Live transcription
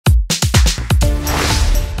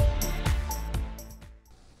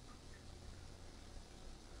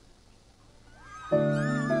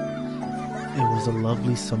was a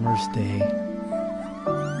lovely summer's day.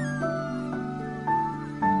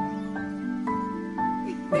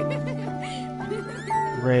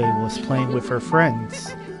 Ray was playing with her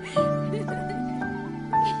friends.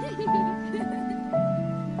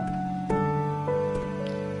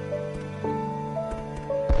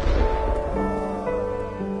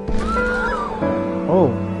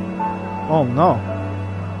 Oh no.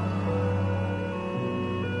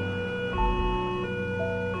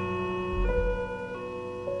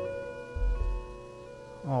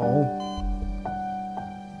 Oh.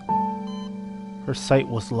 Her sight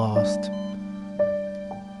was lost.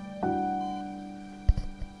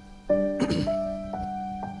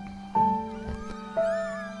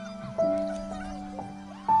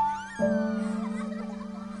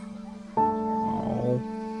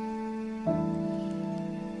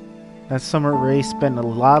 That summer, Ray spent a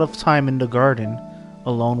lot of time in the garden,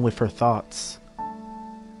 alone with her thoughts.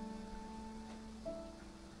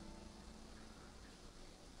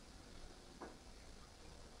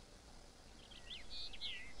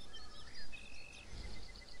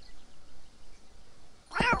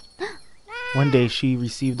 One day, she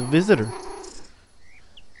received a visitor.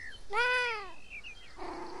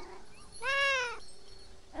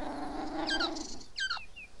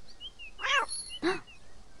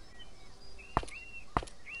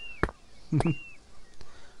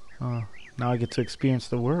 Now I get to experience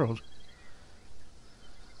the world.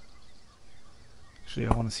 Actually,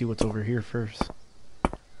 I want to see what's over here first.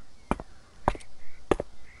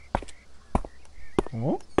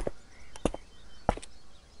 Oh?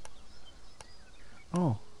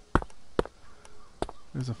 Oh.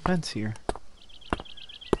 There's a fence here.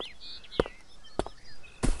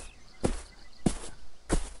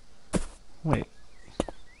 Wait.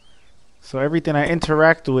 So everything I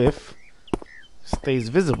interact with stays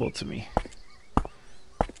visible to me.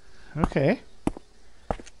 Okay.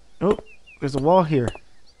 Oh, there's a wall here.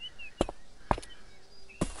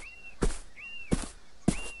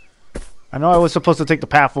 I know I was supposed to take the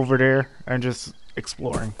path over there and just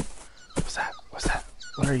exploring. What's that? What's that?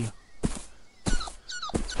 What are you?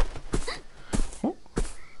 Oh.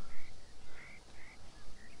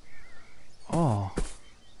 Oh.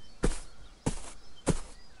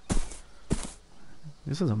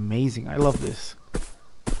 This is amazing. I love this.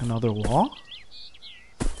 Another wall?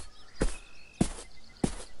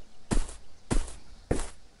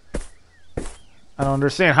 I don't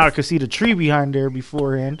understand how I could see the tree behind there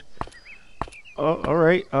beforehand. Oh,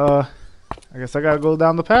 alright. I guess I gotta go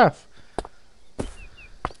down the path.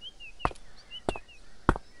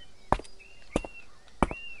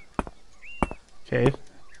 Okay.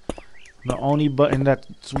 The only button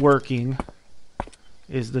that's working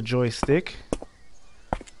is the joystick.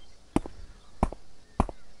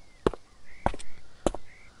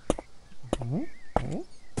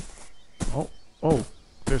 Oh,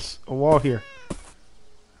 there's a wall here.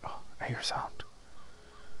 Oh, I hear sound.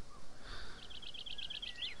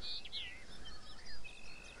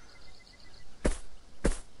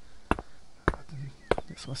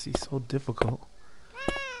 This must be so difficult.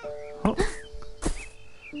 Oh.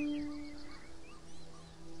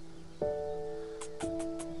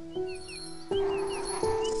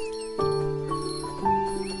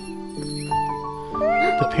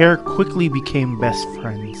 The pair quickly became best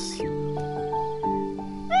friends.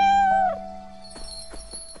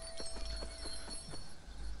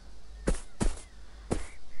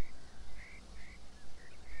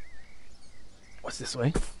 What's this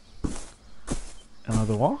way?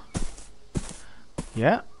 Another wall?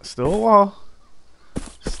 Yeah, still a wall.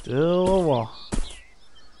 Still a wall.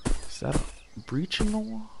 Is that a breach in the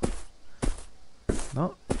wall?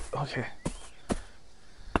 No? Okay.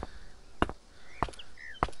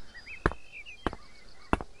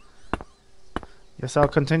 Guess I'll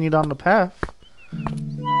continue down the path.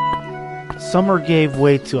 Summer gave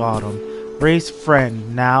way to autumn. Ray's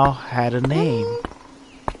friend now had a name.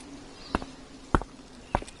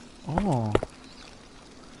 Oh.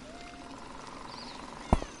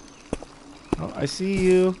 Oh, I see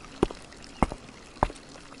you.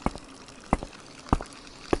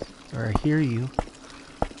 Or I hear you.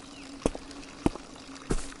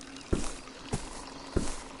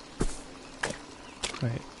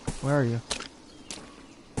 Wait, where are you?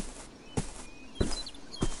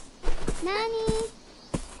 Nani?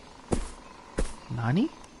 Nani?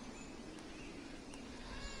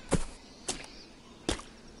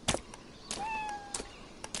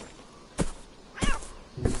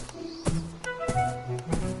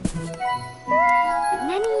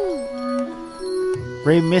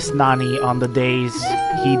 Ray missed Nani on the days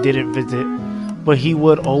he didn't visit, but he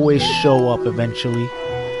would always show up eventually.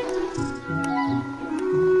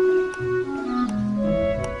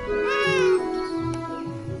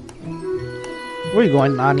 Where you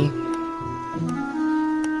going, Nani?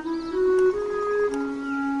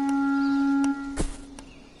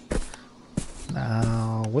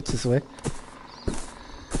 Now, what's this way?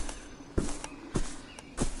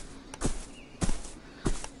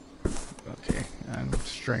 Okay, I'm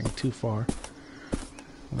straying too far.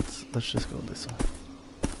 Let's just go this way.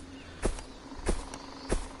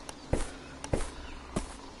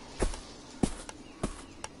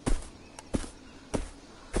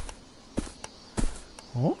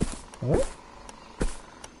 Oh, oh.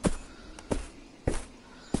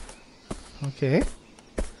 Okay.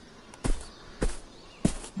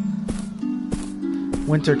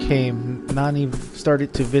 Winter came. Nani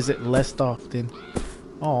started to visit less often.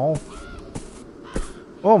 Oh.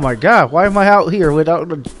 Oh my god, why am I out here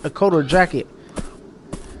without a coat or jacket?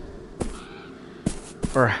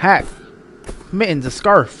 Or a hat. Mittens, a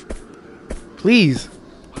scarf. Please.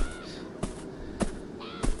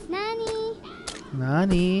 Nani?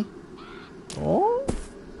 Nani. Oh.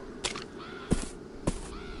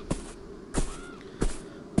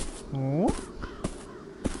 Oh.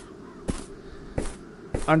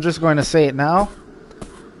 I'm just going to say it now.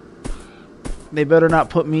 They better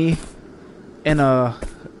not put me in a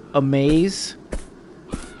maze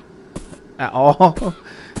at all.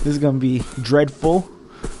 This is gonna be dreadful.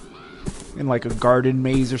 In like a garden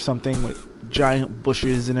maze or something with giant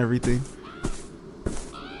bushes and everything.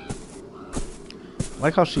 I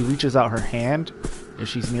like how she reaches out her hand if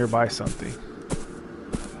she's nearby something.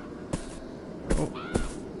 Oh.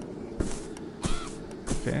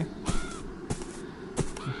 Okay.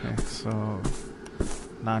 Okay, so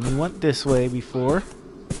Nani went this way before.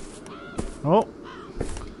 Oh.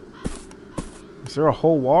 Is there a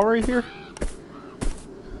whole wall right here?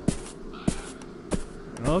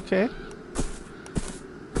 Okay.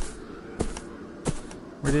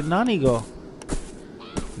 Where did Nani go?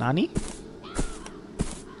 Nani?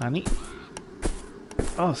 Nani?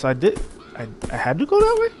 Oh, so I had to go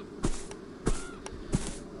that way?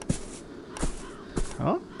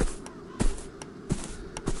 Huh?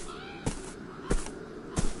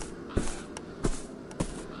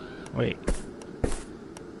 Wait.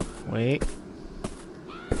 Wait.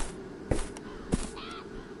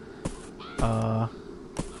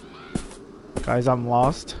 Guys, I'm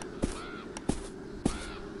lost.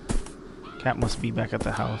 Cat must be back at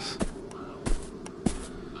the house.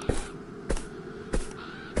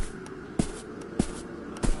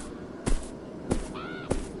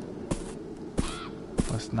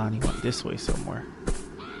 Unless Nani went this way somewhere.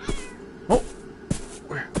 Oh!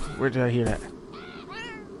 Where did I hear that?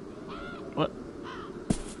 What?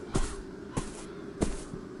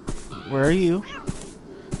 Where are you?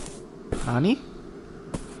 Nani?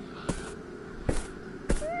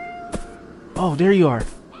 Oh, there you are.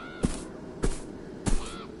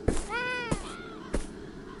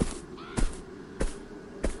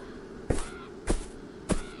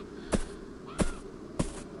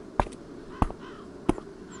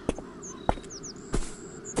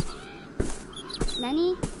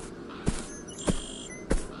 Nani?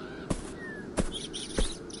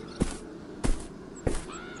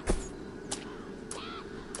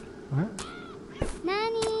 What?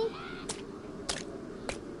 Nani?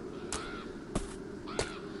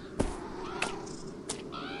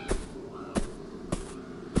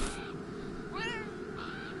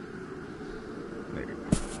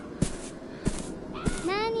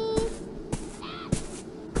 Nani?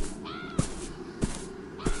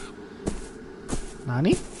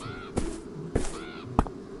 Nani?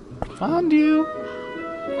 Found you.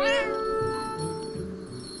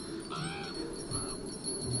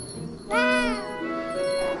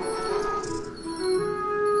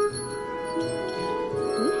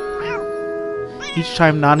 Each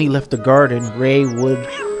time Nani left the garden, Ray would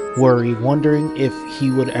worry, wondering if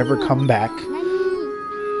he would ever come back.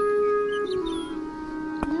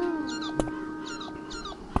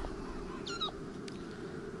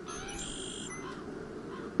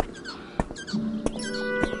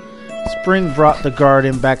 Spring brought the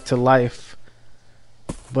garden back to life,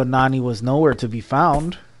 but Nani was nowhere to be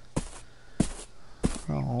found.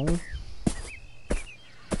 Oh.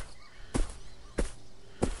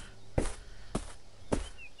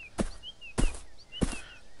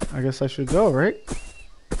 I guess I should go, right?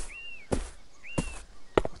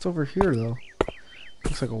 What's over here, though?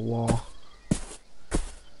 Looks like a wall.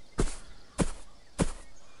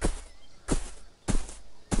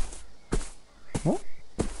 Oh.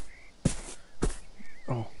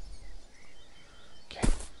 Oh. Okay.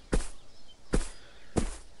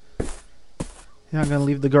 Yeah, I'm gonna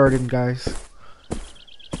leave the garden, guys.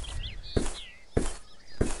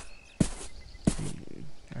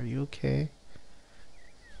 Are you okay?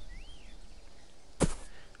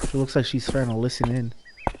 She looks like she's trying to listen in.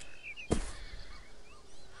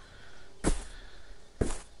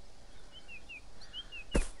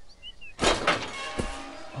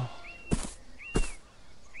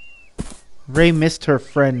 Ray missed her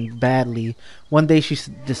friend badly. One day she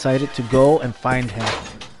decided to go and find him.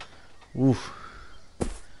 Oof.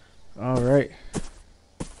 Alright.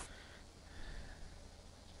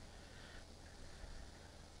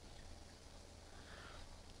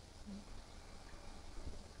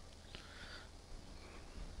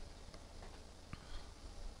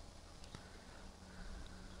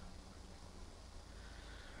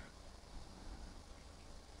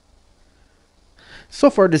 So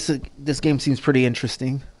far, this game seems pretty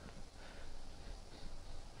interesting.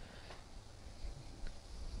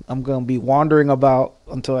 I'm gonna be wandering about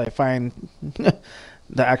until I find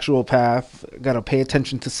the actual path. Gotta pay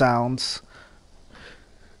attention to sounds.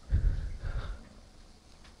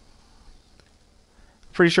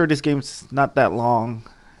 Pretty sure this game's not that long,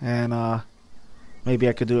 and maybe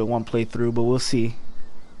I could do it one playthrough, but we'll see.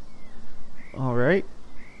 All right,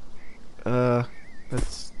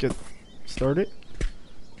 let's get started.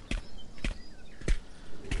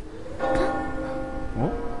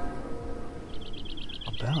 Oh,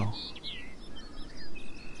 a bell.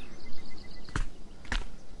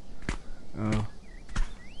 Oh,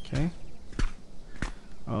 okay.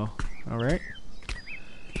 Oh, all right.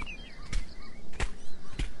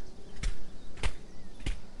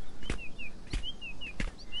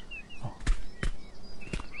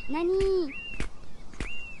 Nani?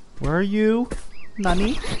 Where are you,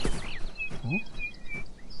 Nani? Oh.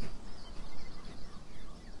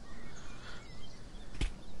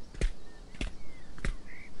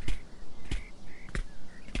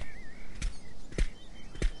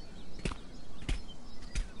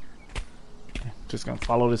 Just gonna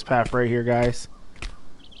follow this path right here, guys.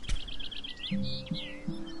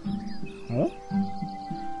 Oh?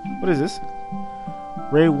 What is this?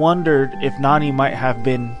 Ray wondered if Nani might have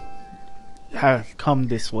come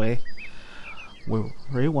this way. Well,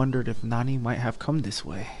 Ray wondered if Nani might have come this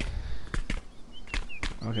way.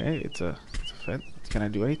 Okay, it's a fence. Can I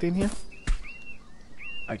do anything here?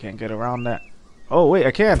 I can't get around that. Oh wait,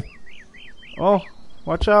 I can. Oh,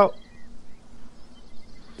 watch out.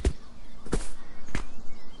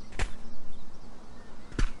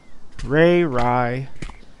 Ray.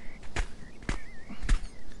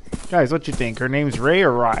 Guys, what you think? Her name's Ray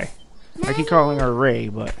or Rye? I keep calling her Ray,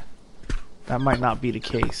 but that might not be the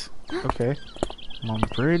case. Okay. I'm on the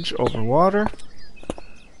bridge over water.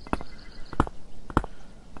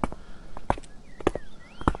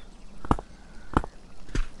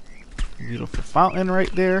 Beautiful fountain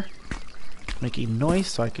right there. Making noise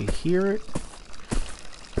so I can hear it.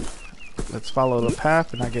 Let's follow the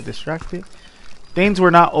path and not get distracted. Things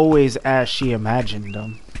were not always as she imagined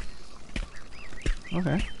them.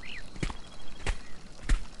 Okay.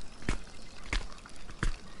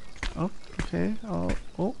 Oh, okay.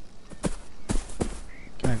 Oh.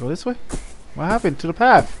 Can I go this way? What happened to the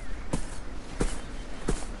path?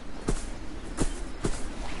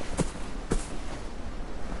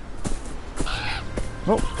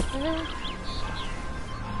 Oh.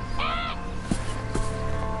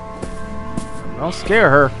 Don't scare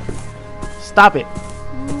her. Stop it.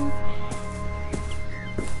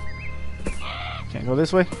 Can't go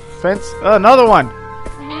this way. Fence. Another one.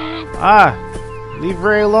 Ah. Leave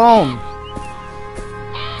Ray alone.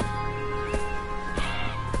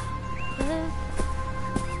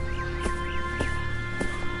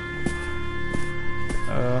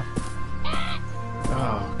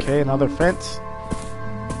 Okay, another fence.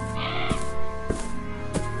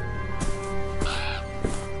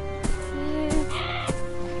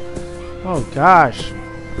 Oh gosh.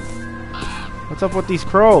 What's up with these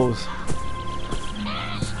crows?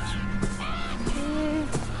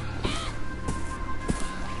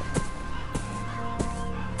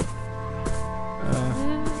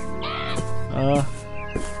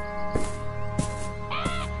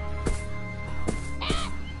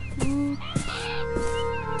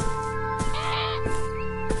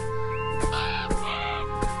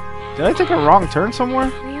 Did I take a wrong turn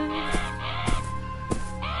somewhere?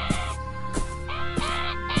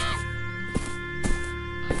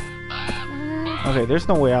 Okay, there's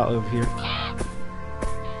no way out of here.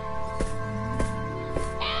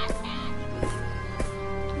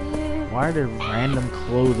 Why are there random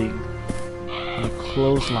clothing on a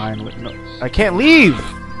clothesline with no... I can't leave!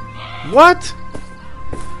 What?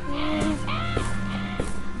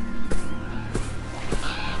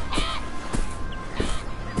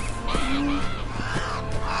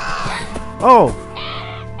 Oh!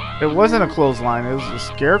 It wasn't a clothesline, it was a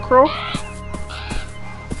scarecrow?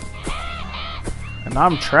 And now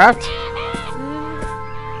I'm trapped?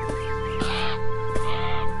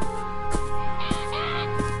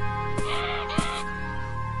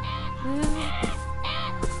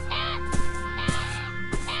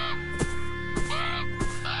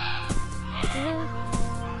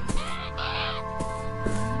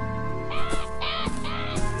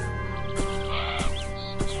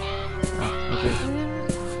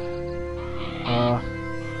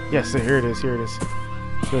 Yes, here it is, here it is.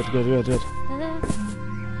 Good, good, good, good.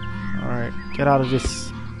 Alright, get out of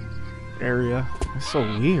this area. It's so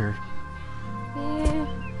weird. Oh,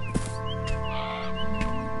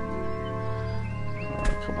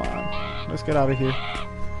 come on. Let's get out of here.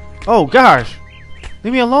 Oh, gosh!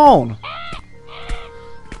 Leave me alone!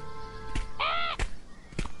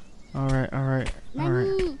 Alright, alright,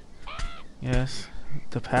 alright. Yes,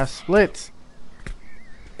 the path splits.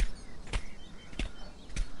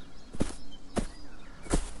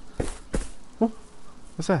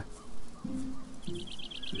 What's that?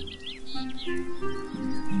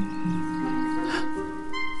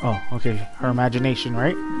 Oh, okay. Her imagination,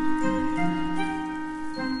 right?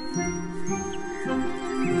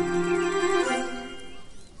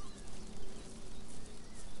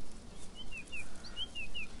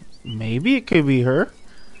 Maybe it could be her.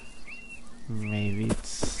 Maybe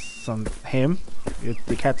it's him.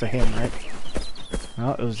 The cat's a him, right?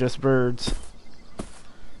 No, it was just birds.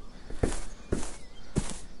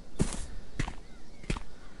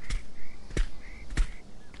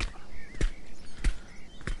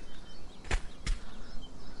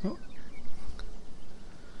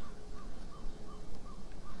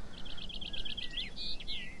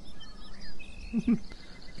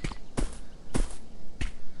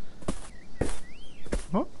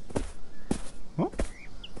 Oh. Oh.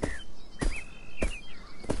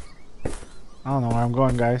 I don't know where I'm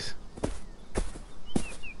going, guys.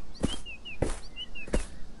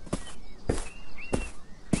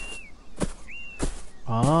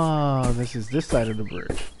 Ah, this is this side of the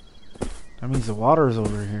bridge. That means the water is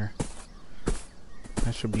over here.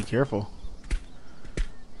 I should be careful.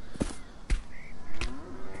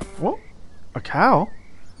 Whoa, a cow?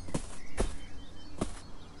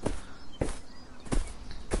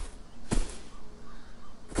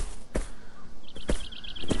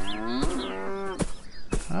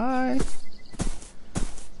 Hi.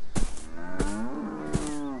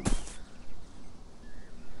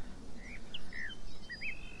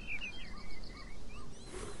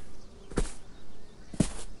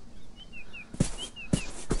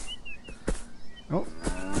 Oh,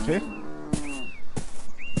 okay.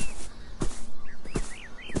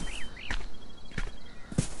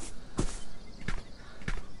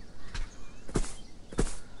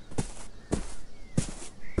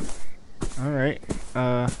 All right.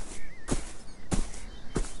 Oh,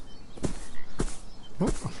 a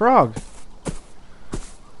frog.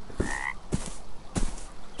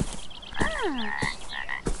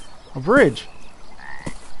 A bridge.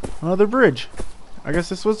 Another bridge. I guess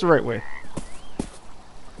this was the right way.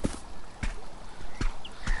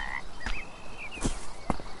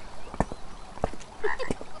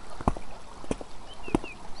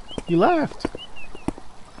 You laughed.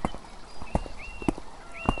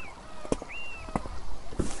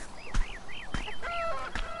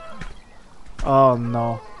 Oh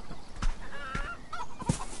no.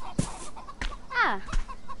 Ah.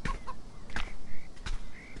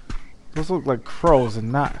 Those look like crows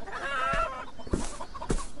and not.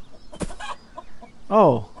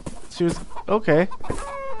 Oh, she was okay.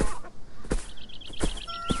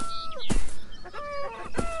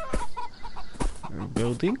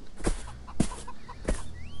 Building.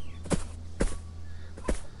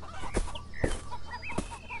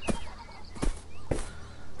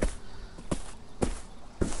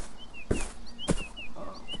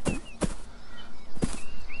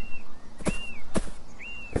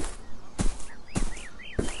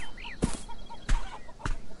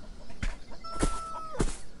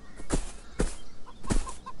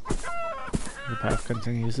 The path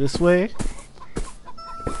continues this way.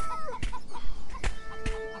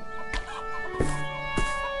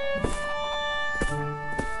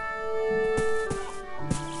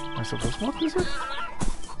 Am I supposed to walk this way?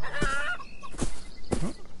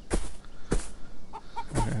 Oh.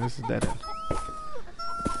 Okay, this is dead end.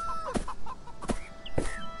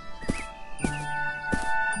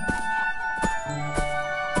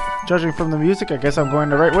 Judging from the music, I guess I'm going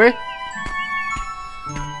the right way.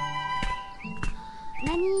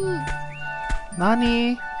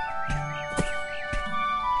 Nani?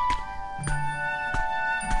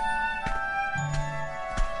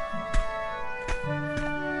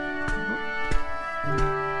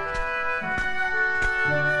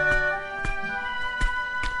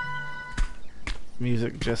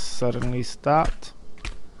 music just suddenly stopped.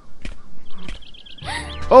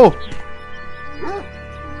 Oh!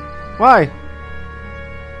 Why?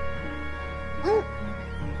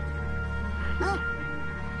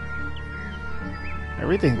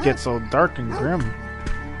 Everything gets so dark and grim.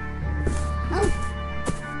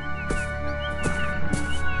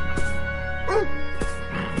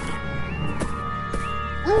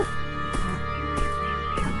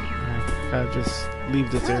 Gotta just leave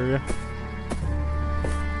this area.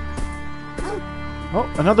 Oh,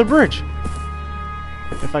 another bridge!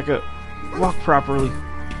 If I could walk properly.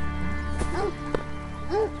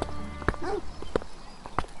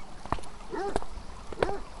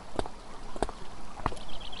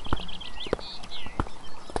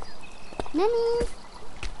 Nanny.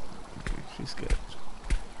 Okay, she's good.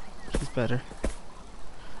 She's better.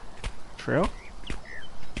 Trail?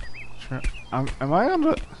 Am I on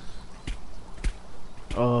the...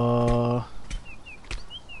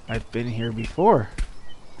 I've been here before.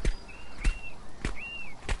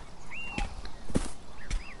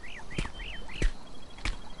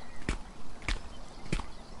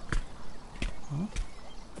 Huh?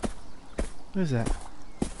 What is that?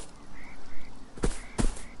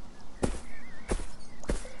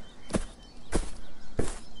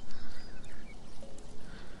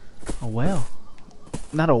 A well.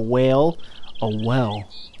 Not a whale, a well.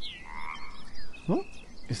 Oh,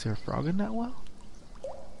 is there a frog in that well?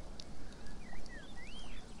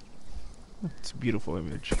 It's a beautiful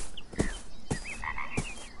image.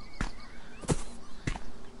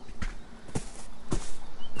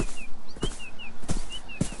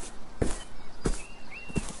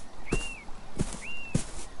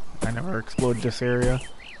 I never explored this area.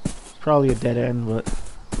 It's probably a dead end, but...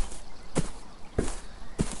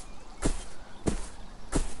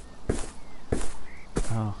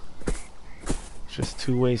 Oh. It's just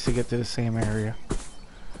two ways to get to the same area.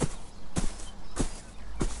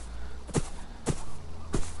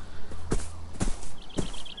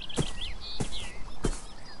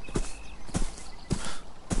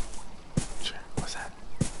 What's that?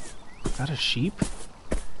 Is that a sheep?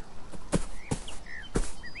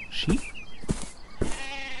 Sheep?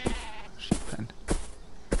 Sheep pen.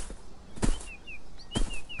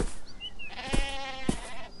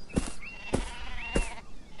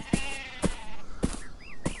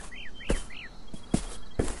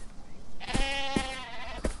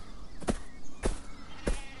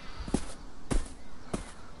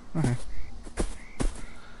 Okay.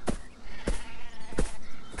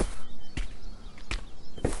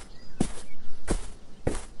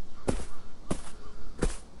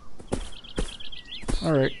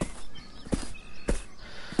 Alright.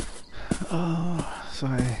 So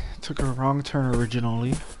I took a wrong turn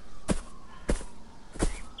originally.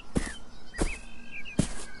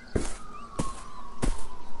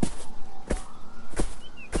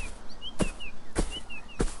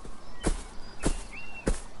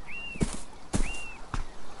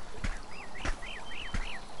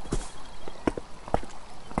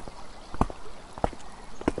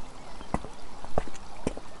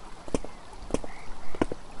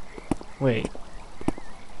 Wait.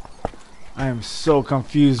 I am so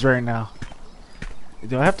confused right now.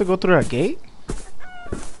 Do I have to go through a gate?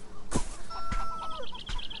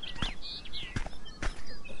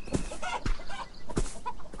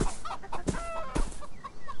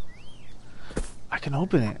 I can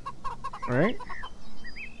open it, right?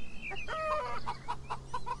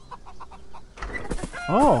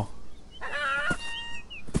 Oh.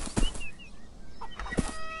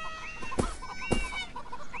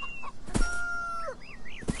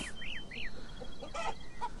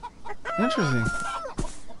 Interesting.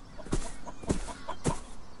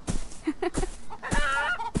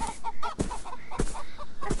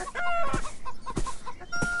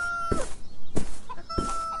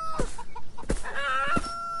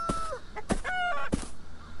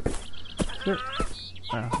 Sure.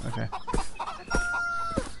 Oh, okay.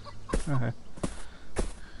 Okay.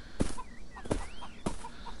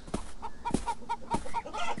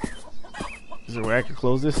 Is there a way I can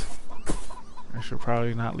close this? I should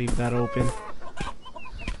probably not leave that open.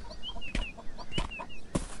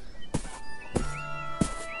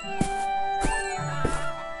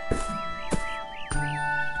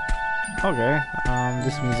 Okay,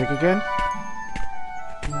 this music again.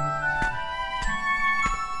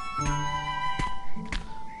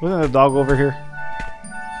 Wasn't the dog over here?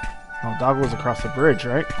 No, dog was across the bridge,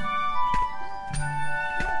 right?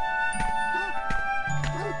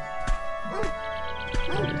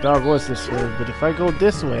 The dog was this way, but if I go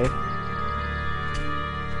this way...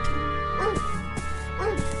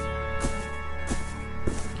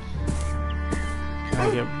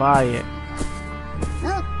 buy it.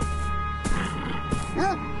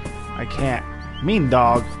 I can't. Mean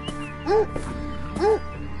dog.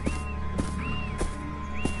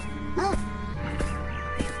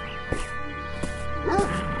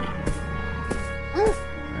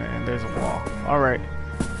 And there's a wall. Alright.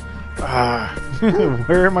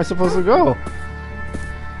 Where am I supposed to go?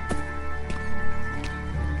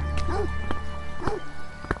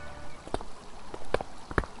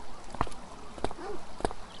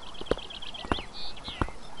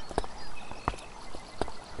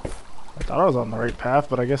 I thought I was on the right path,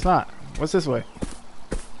 but I guess not. What's this way?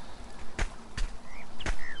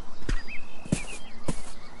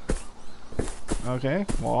 Okay,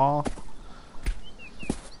 wall.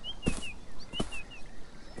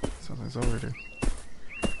 Something's over there.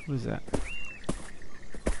 What is that?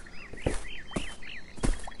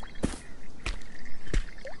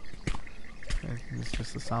 Okay, it's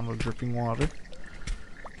just the sound of dripping water.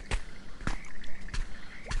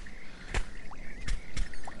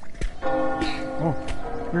 Oh,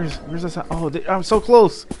 where's the sound? Oh, I'm so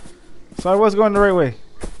close. So I was going the right way.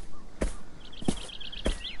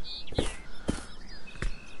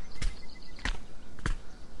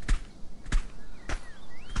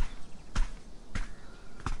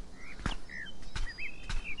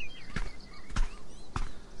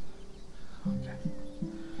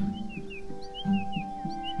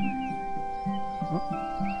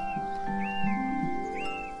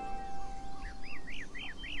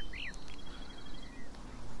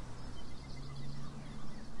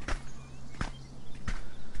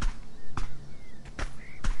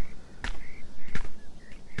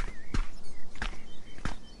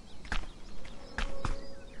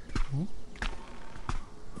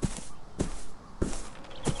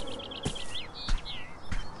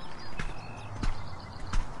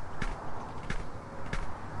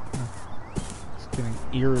 Getting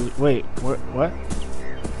eerily. Wait, what? What?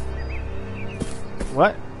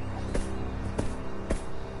 What?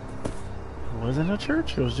 It wasn't a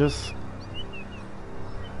church. It was just.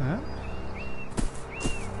 Huh?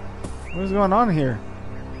 What is going on here?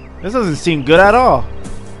 This doesn't seem good at all.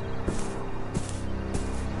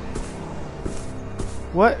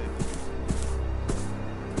 What?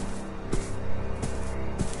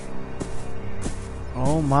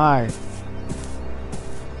 Oh my.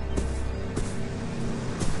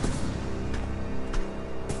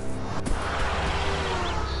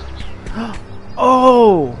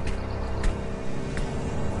 Oh!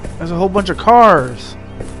 There's a whole bunch of cars.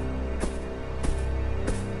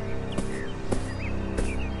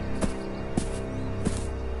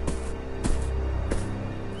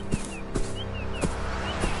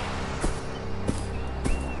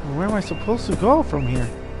 Where am I supposed to go from here?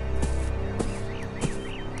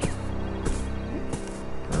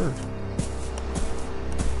 Bird.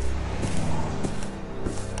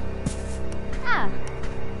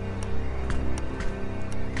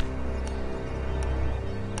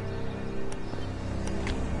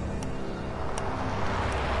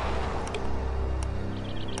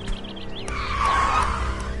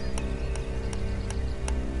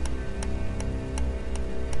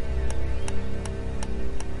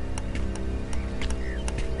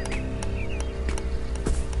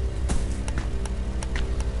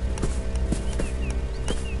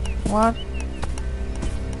 What?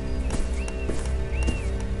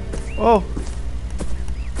 Oh.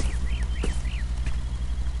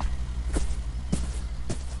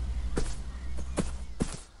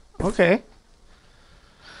 Okay.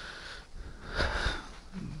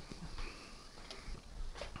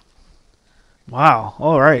 Wow.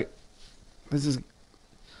 All right. This is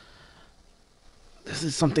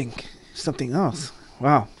something else.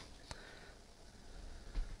 Wow.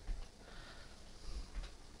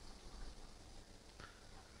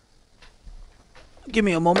 Give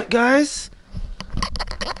me a moment, guys.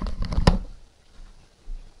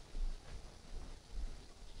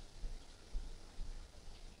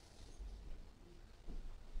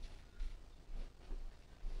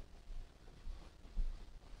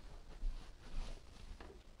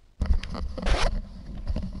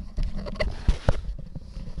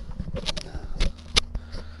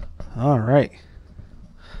 All right.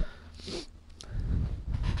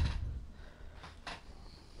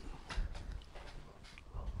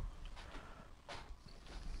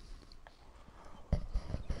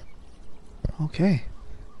 Okay.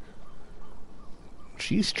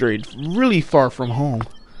 She strayed really far from home.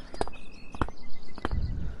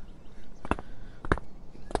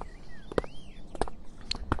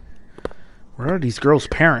 Where are these girls'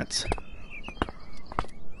 parents?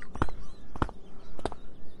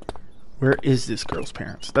 Where is this girl's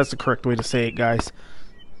parents? That's the correct way to say it, guys.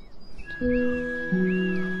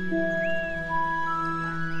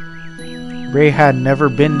 Ray had never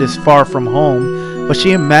been this far from home, but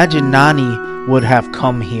she imagined Nani would have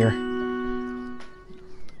come here.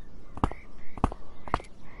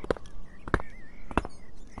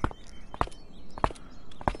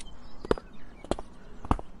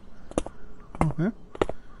 Okay.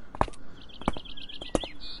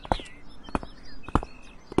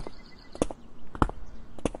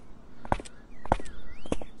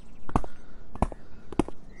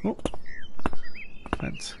 Oh.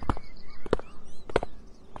 Fence.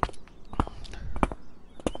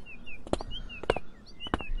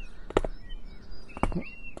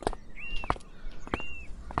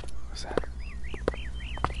 What's that?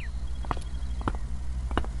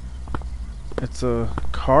 It's a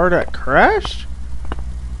car that crashed?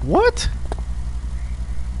 What?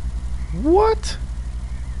 What?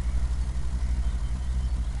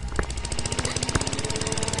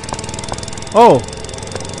 Oh!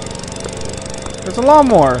 There's a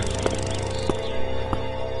lawnmower!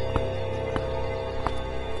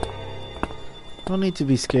 No need to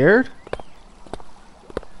be scared.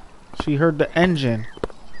 She heard the engine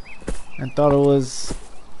and thought it was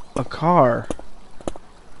a car.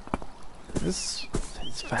 This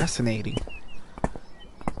is fascinating.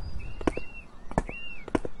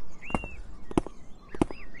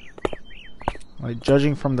 Like,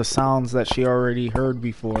 judging from the sounds that she already heard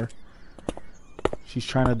before, she's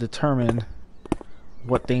trying to determine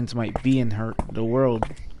what things might be in the world.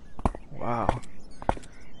 Wow.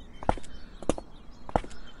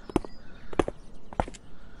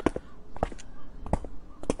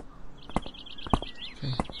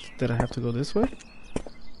 Okay. Did I have to go this way?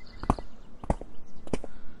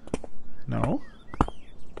 No.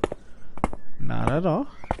 Not at all.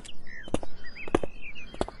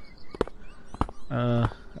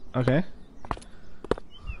 Okay.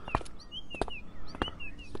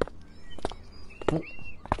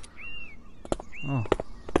 Oh.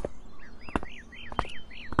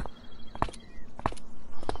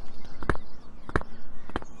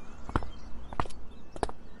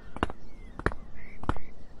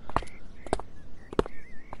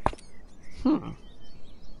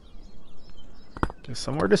 Guess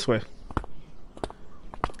somewhere this way.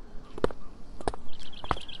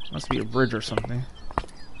 Must be a bridge or something.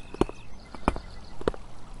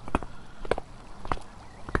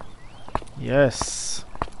 Yes.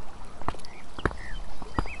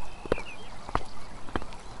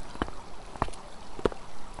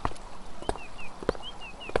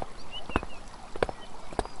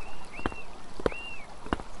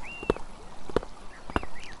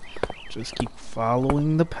 Just keep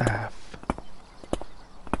following the path.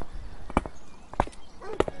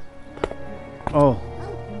 Oh.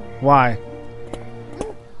 Why?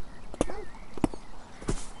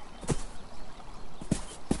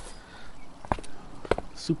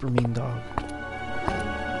 Super mean dog.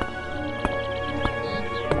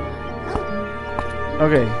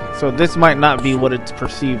 Okay, so this might not be what it's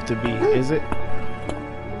perceived to be, is it?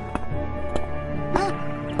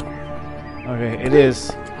 Okay, it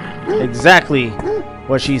is exactly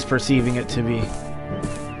what she's perceiving it to be.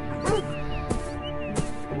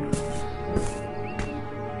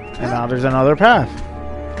 And now there's another path.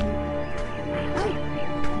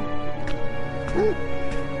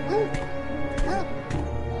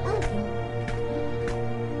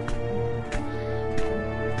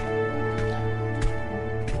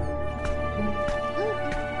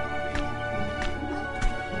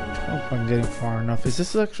 I'm getting far enough. Is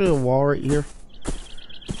this actually a wall right here?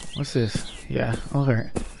 What's this? Yeah,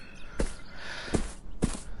 okay.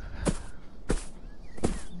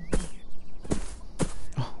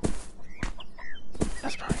 Oh.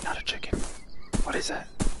 That's probably not a chicken. What is that?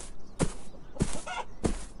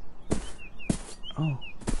 Oh.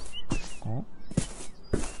 Oh.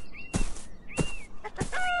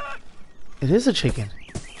 It is a chicken.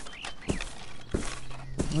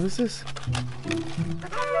 What is this?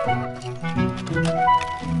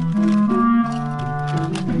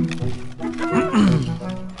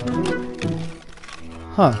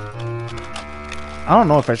 Huh. I don't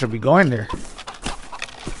know if I should be going there.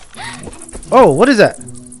 Oh, what is that?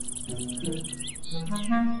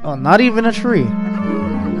 Oh, not even a tree.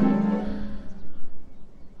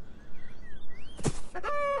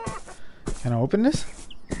 Can I open this?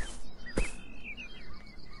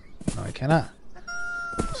 No, I cannot.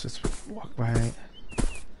 Let's just walk by it.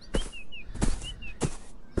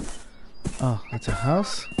 Oh, that's a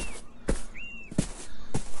house?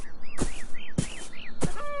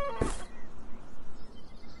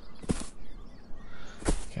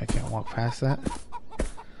 Okay, I can't walk past that.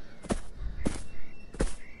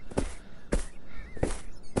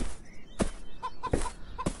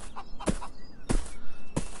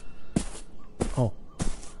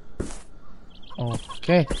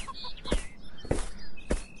 Okay.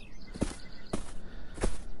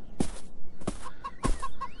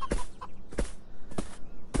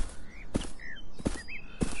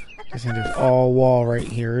 I think there's all wall right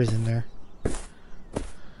here, isn't there?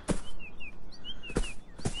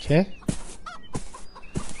 Okay.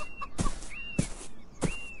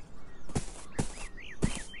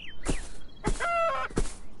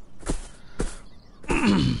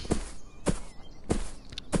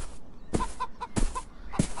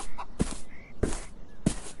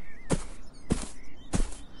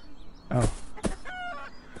 Oh.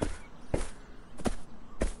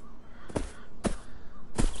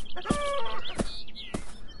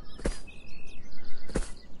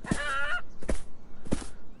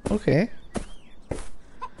 Okay.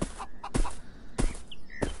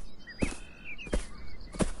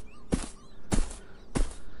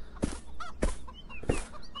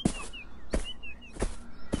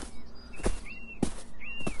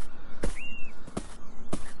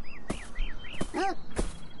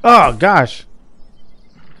 Oh gosh.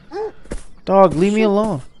 Dog, leave me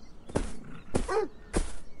alone.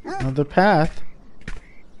 Another path.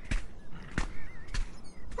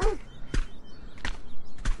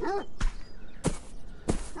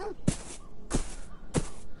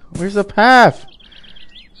 Where's the path?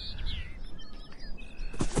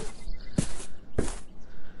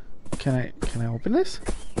 Can I open this?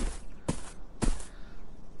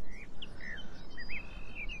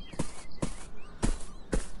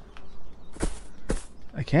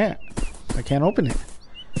 I can't. I can't open it.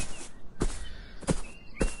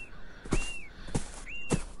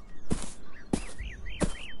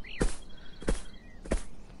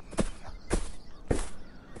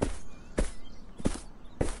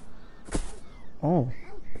 Oh.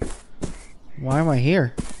 Why am I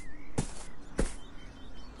here?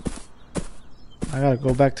 I gotta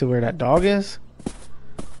go back to where that dog is?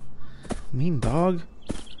 Mean dog.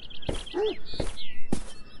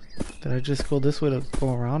 Did I just go this way to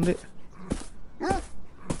go around it?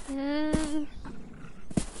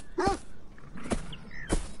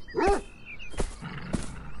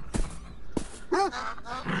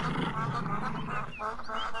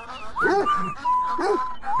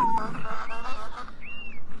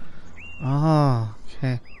 Oh,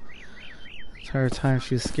 okay. Entire time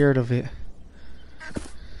she was scared of it.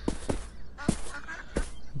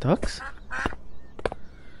 Ducks?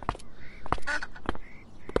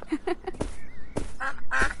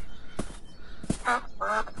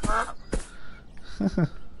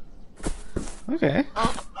 Okay.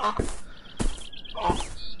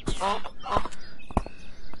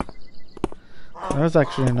 There's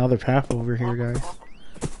actually another path over here, guys.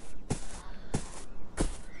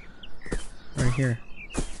 Right here.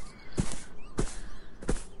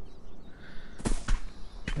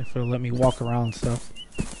 If it'll let me walk around stuff.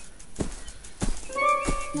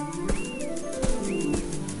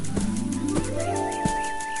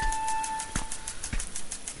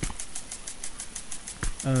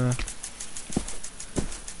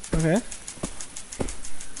 Okay.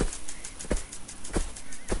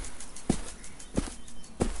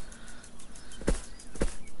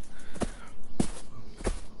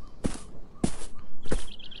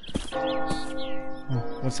 Oh,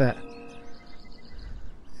 what's that?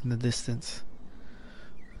 In the distance.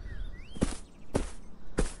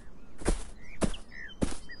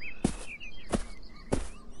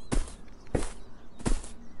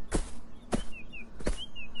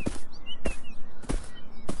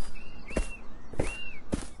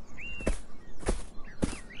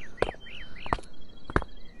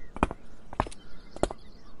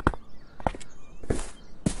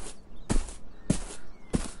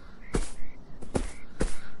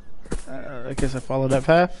 I guess I follow that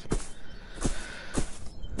path.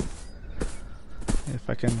 If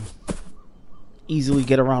I can easily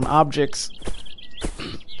get around objects.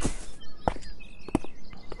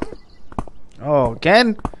 Oh,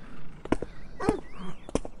 again?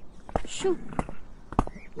 Shoo.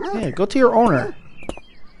 Yeah, go to your owner.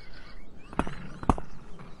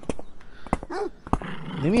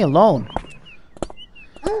 Leave me alone.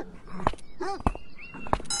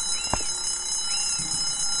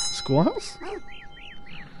 Schoolhouse?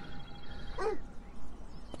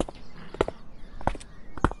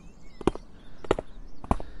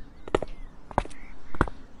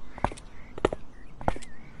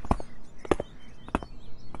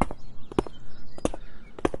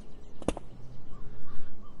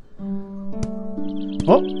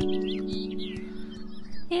 Oh,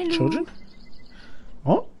 Hello. children?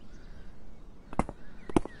 Oh,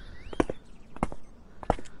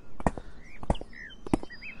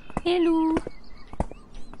 Hello.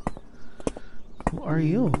 are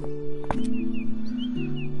you?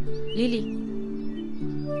 Lily.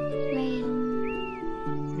 Ray.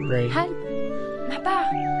 Ray. Help! My ball!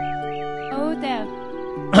 Oh, there.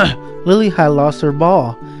 Lily had lost her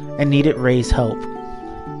ball and needed Ray's help.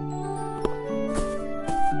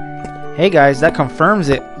 Hey guys, that confirms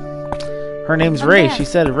it. Her name's Ray. She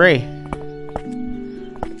said Ray.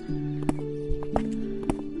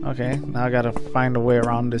 Okay, now I gotta find a way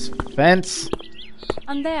around this fence.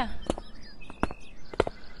 On there.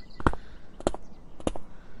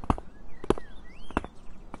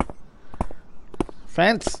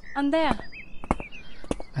 Fence? On there.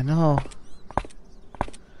 I know.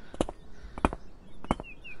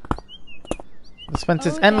 This fence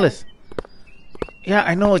is endless. Yeah,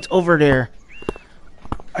 I know it's over there.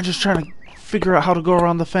 I'm just trying to figure out how to go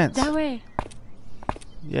around the fence. That way.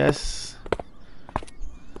 Yes.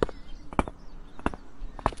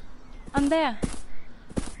 On there.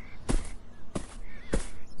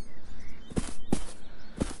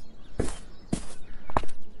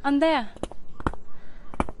 On there.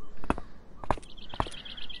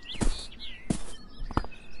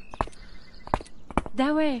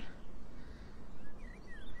 That way.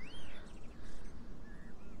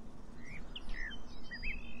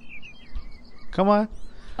 Come on.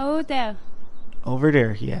 Oh, there. Over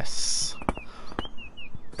there, yes.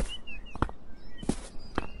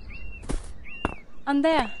 On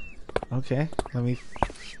there. Okay, let me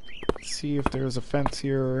see if there's a fence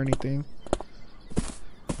here or anything.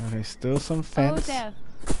 Okay, still some fence. Oh, there.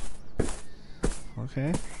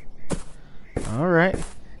 Okay. Alright.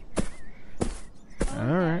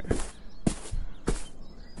 Alright.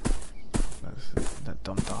 That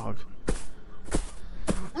dumb dog.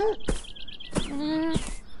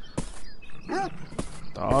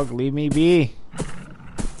 Dog, leave me be.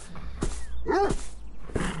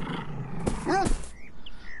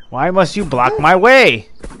 Why must you block my way?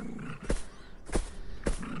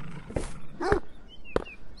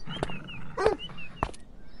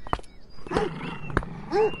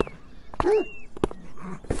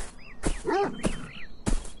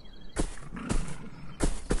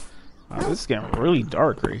 Wow, this is getting really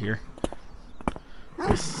dark right here.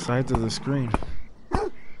 The sides of the screen.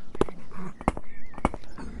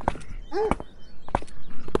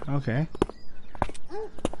 Okay.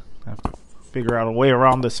 I have to figure out a way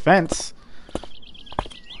around this fence.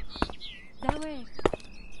 That way.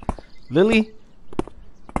 Lily,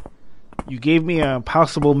 you gave me a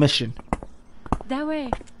possible mission. That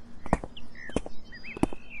way.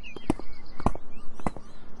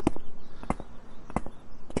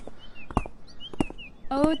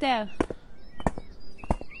 Oh, there.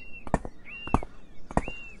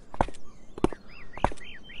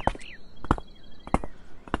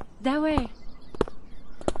 That way.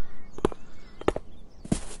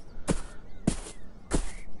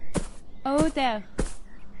 Oh, there.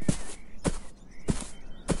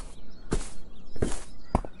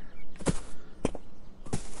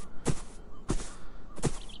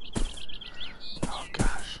 Oh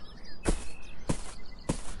gosh.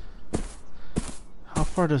 How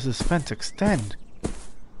far does this fence extend?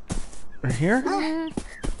 Right here?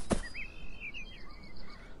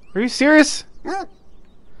 Are you serious?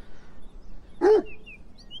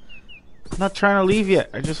 I'm not trying to leave yet.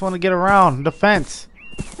 I just want to get around the fence.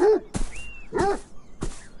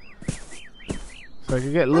 So I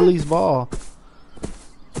can get Lily's ball.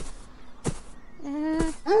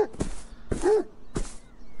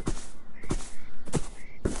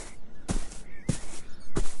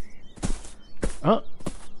 Oh,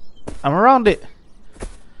 I'm around it.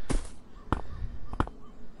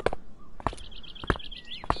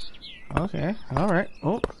 Okay, alright.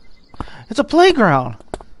 Oh, it's a playground.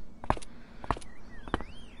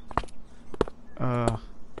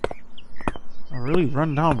 A really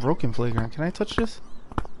run down, broken playground. Can I touch this?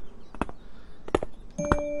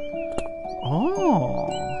 Oh.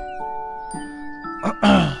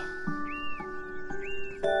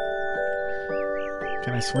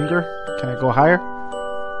 Can I swing her? Can I go higher?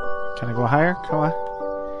 Can I go higher? Come on.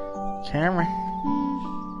 Camera.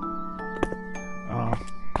 Oh,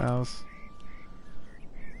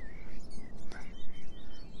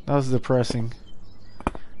 that was depressing.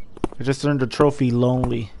 I just earned the trophy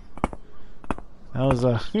lonely. That was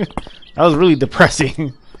that was really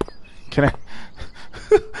depressing. Can I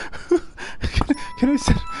can I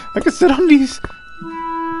sit? I can sit on these.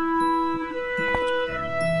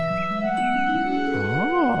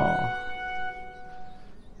 Oh.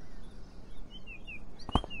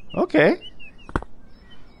 Okay.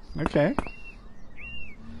 Okay.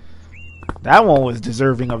 That one was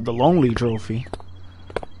deserving of the lonely trophy.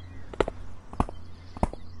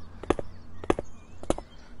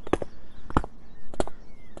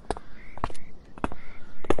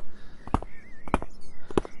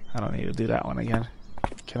 to do that one again.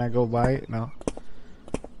 Can I go by it? No.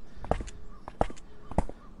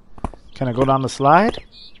 Can I go down the slide?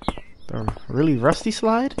 The really rusty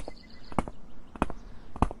slide?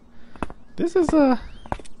 This is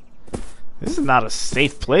not a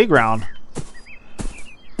safe playground.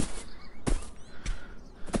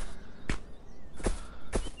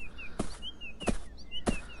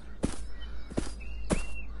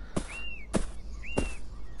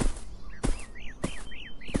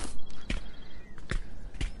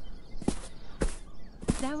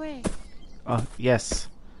 That way. Yes.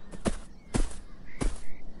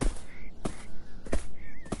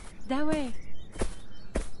 That way.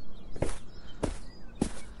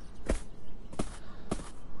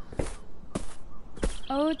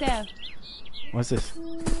 Oh, there. What's this?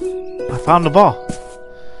 I found the ball.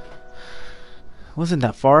 Wasn't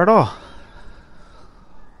that far at all.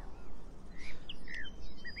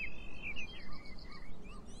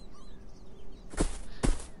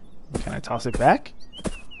 Can I toss it back?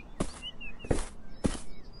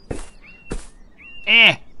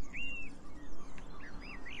 Eh!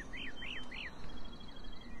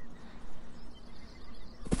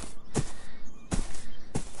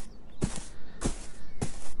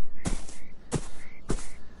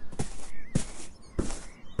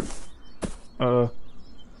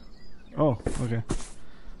 Oh, okay.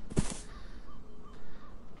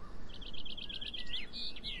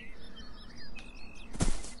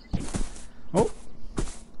 Oh.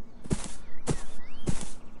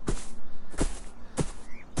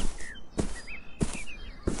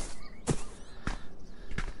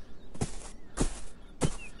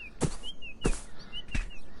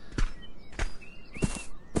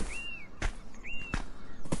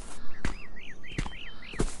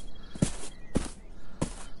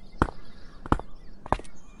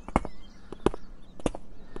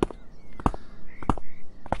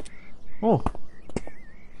 Oh,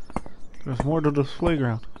 there's more to this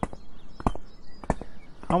playground.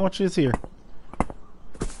 How much is here?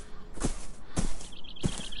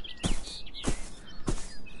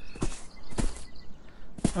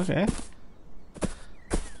 Okay.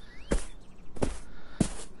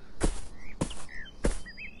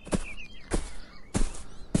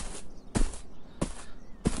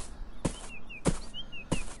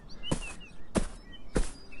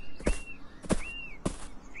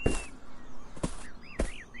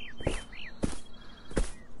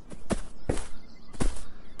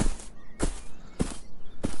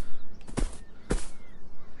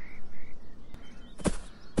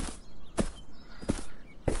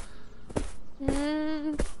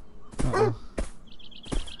 Uh-oh.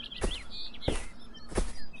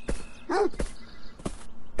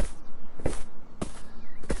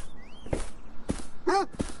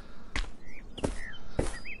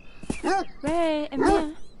 Ray, aime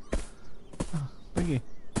bien. Thank you.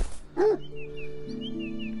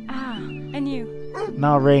 Ah, and you.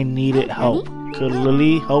 Now Ray needed help. Could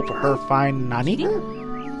Lily help her find Nani? Yeah,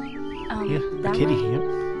 the That kitty. way? Yep.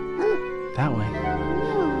 That way.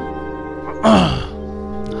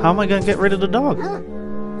 How am I gonna get rid of the dog? Ah,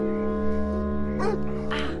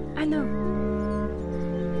 I know.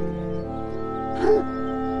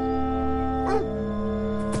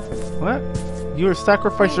 What? You would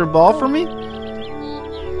sacrifice your ball for me?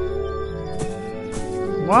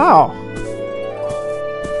 Wow.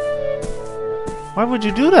 Why would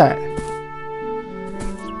you do that?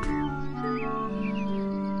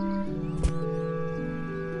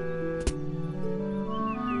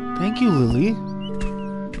 Thank you, Lily.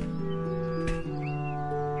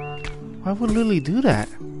 Why would Lily do that?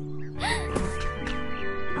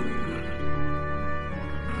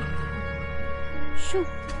 Shoo.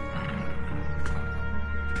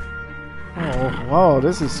 Oh, wow,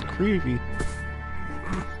 this is creepy.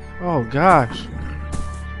 Oh, gosh.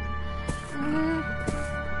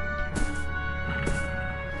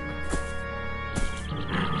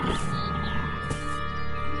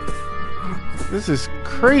 This is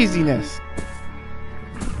craziness.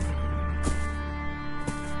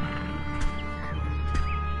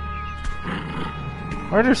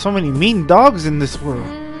 Why are there so many mean dogs in this world?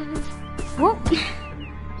 Whoop.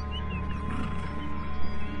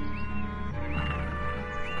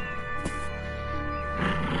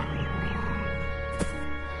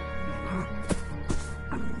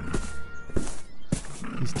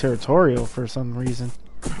 He's territorial for some reason.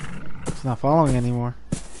 He's not following anymore.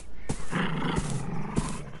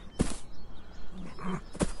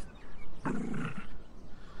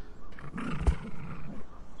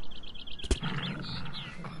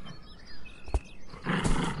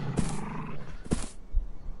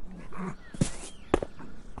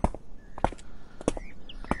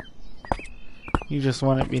 He just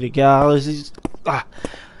wanted me to get out of his...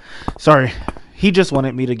 Sorry. He just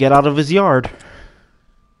wanted me to get out of his yard.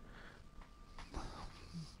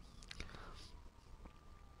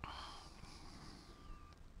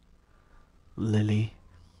 Lily.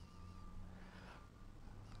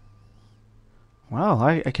 Wow,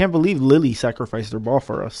 I can't believe Lily sacrificed her ball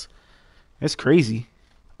for us. It's crazy.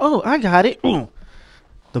 Oh, I got it. Ooh.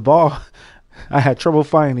 The ball I had trouble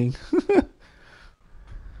finding.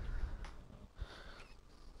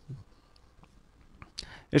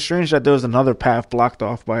 It's strange that there was another path blocked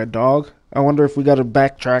off by a dog. I wonder if we got to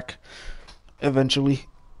backtrack eventually.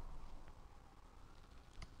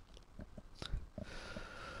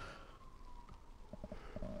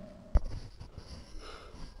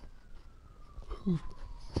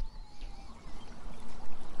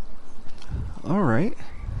 Alright.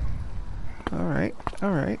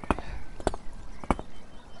 Alright.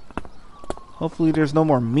 Hopefully there's no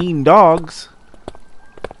more mean dogs.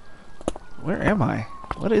 Where am I?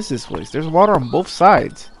 What is this place? There's water on both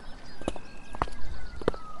sides.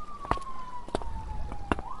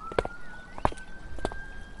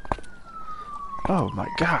 Oh my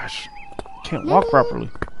gosh. Can't walk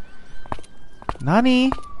properly.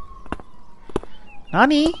 Nani?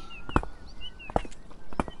 Nani?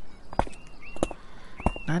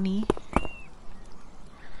 Nani?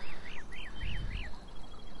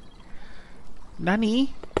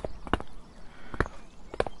 Nani?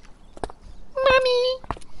 Nani?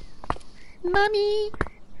 Nani?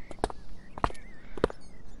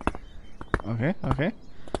 Okay.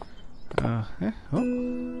 Oh.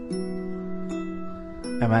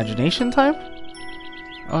 Imagination time?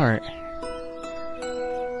 Alright.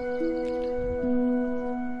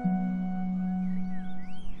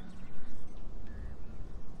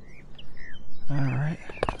 Alright.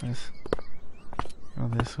 Let's go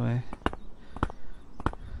this way.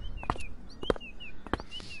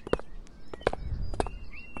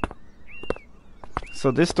 So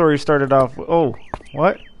this story started off... Oh,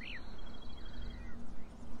 what?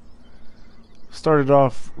 Started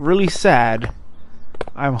off really sad.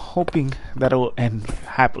 I'm hoping that it will end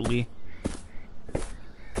happily.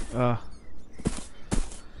 And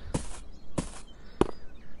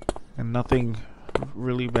nothing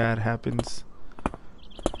really bad happens.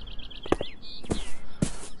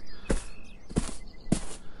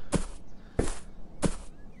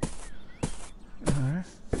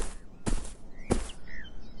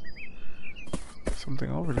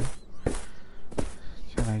 Something over there.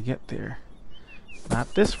 Can I get there?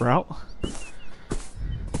 Not this route.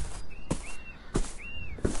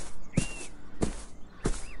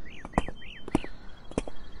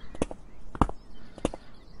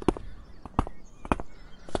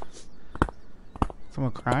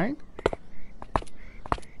 Someone crying?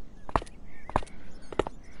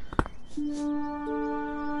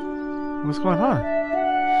 What's going on?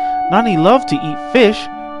 Nani loved to eat fish.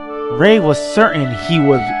 Ray was certain he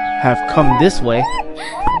would have come this way.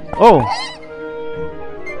 Oh.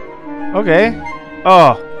 Okay.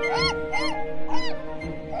 Oh.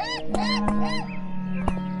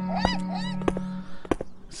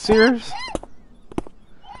 Serious?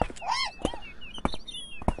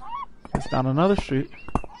 It's down another street.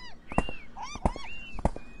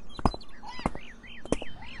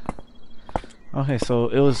 Okay, so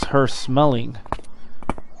it was her smelling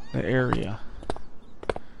the area.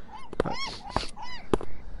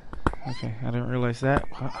 Okay, I didn't realize that.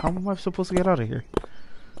 How am I supposed to get out of here?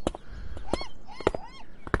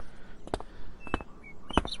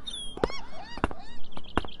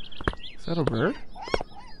 Is that a bird?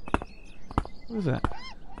 What is that?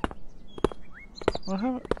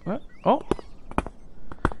 What? Oh!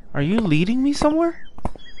 Are you leading me somewhere?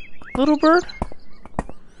 Little bird?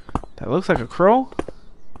 That looks like a crow.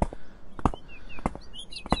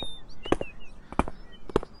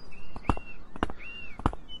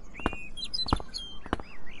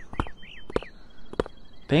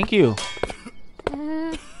 Thank you.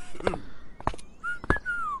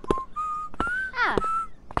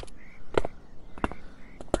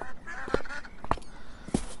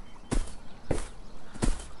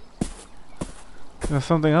 There's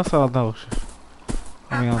something else out the ocean.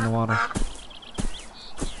 I mean, on the water.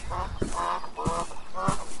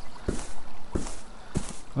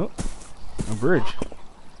 Oh, a bridge.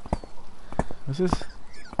 What's this?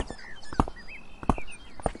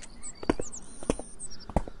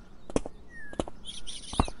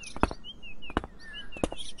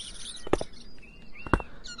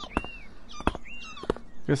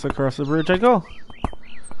 Guess across the bridge I go.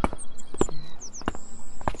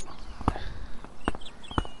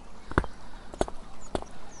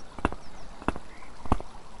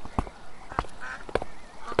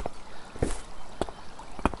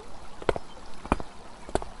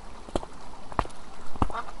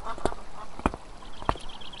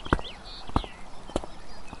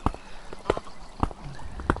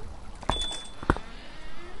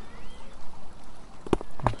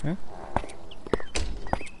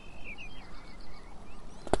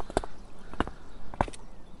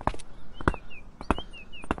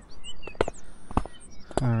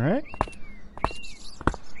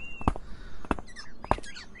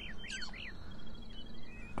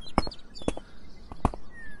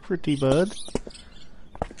 pretty bud.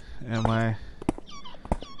 Am I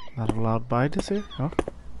not allowed by this here? Huh?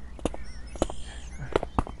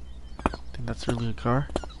 I think that's really a car.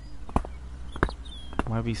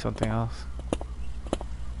 Might be something else.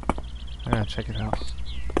 I gotta check it out.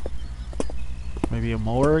 Maybe a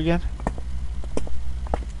mower again?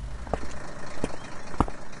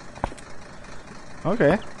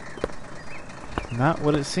 Okay. Not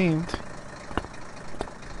what it seemed.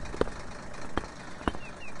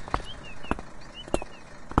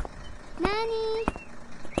 Nani?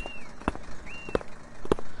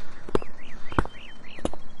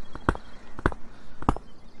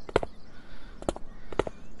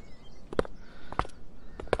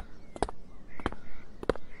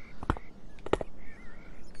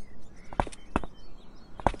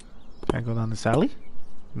 Can I go down this alley?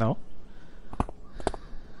 No.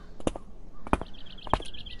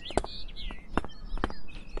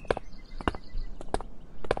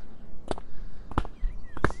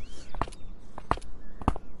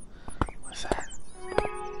 What's that?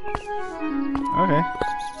 Okay.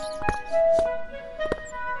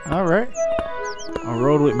 Alright. A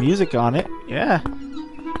road with music on it. Yeah.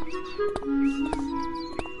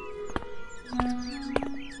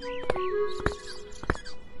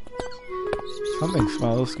 Something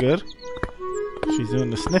smells good. She's doing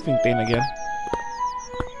the sniffing thing again.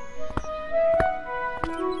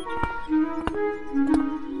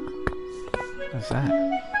 What's that?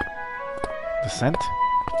 The scent?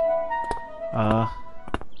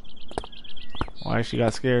 Why she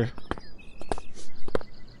got scared?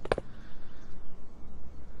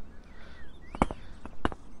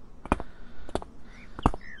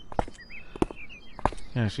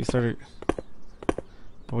 Yeah, she started...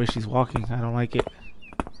 The way she's walking, I don't like it.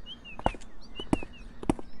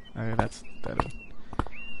 Okay, that's better.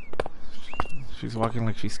 She's walking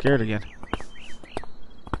like she's scared again.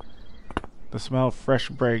 The smell of fresh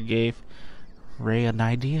bread gave Ray an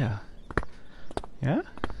idea. Yeah?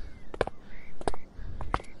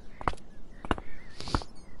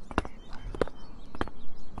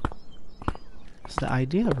 What's the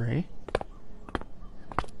idea, Ray?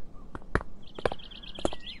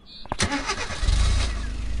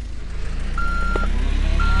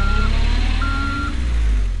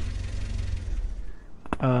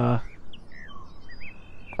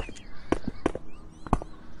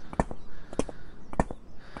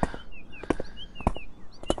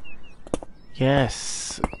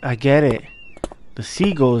 Yes, I get it. The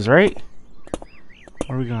seagulls, right?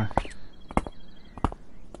 Where are we going?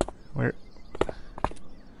 Where?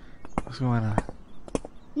 What's going on?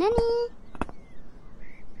 Nani?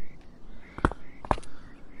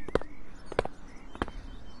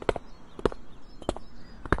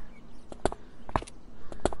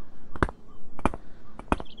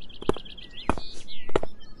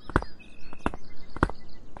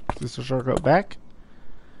 Is this a shortcut back?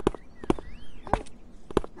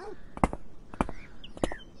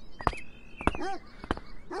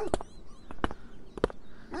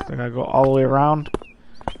 I gotta go all the way around.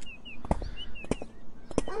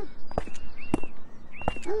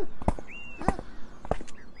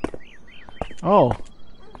 Oh.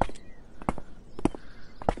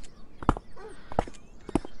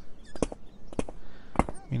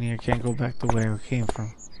 Meaning I can't go back the way I came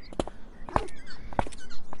from.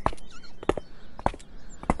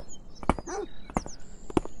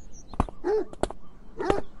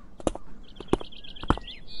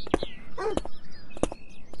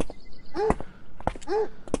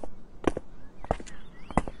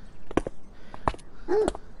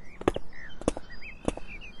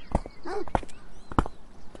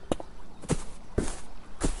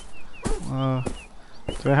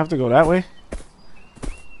 Do I have to go that way?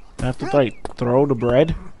 I have to like throw the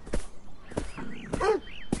bread?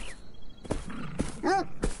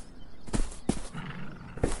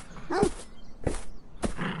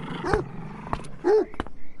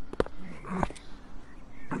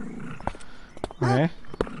 Okay.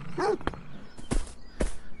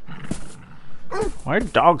 Why are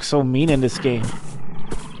dogs so mean in this game?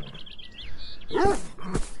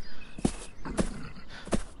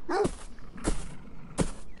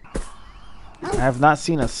 I have not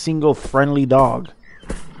seen a single friendly dog.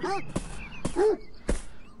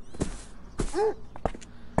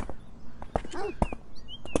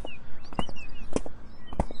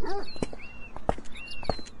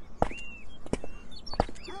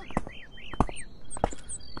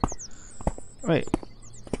 Wait.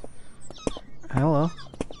 Hello.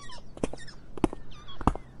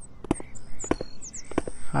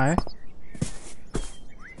 Hi.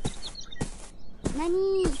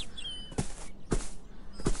 Nani?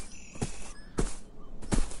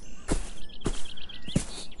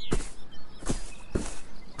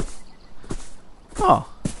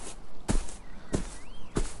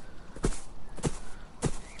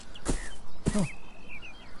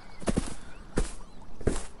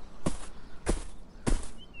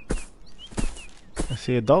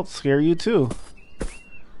 See, adults scare you too.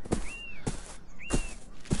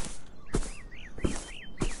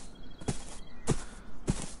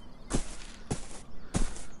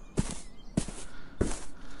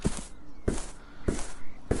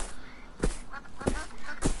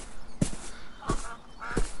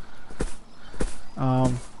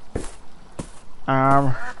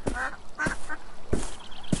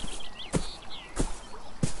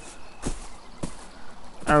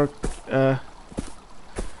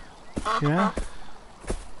 Yeah.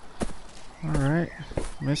 Alright.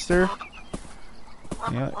 Mister.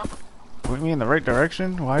 Yeah. Point me in the right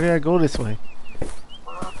direction? Why did I go this way?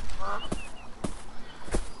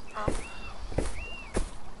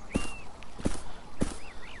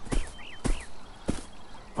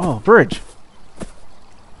 Oh, bridge.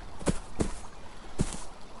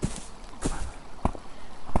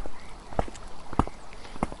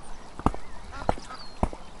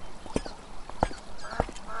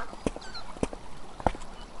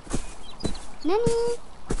 Nani?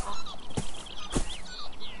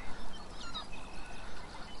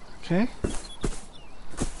 Okay.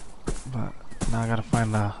 But now I gotta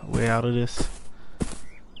find a way out of this.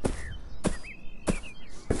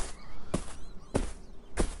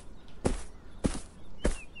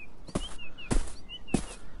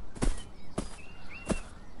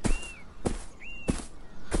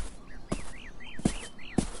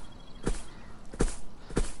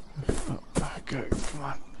 Oh, good. Come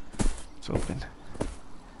on. It's open.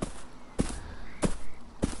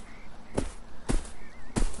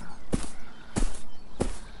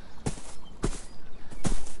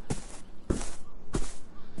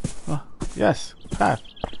 Oh, yes. Path.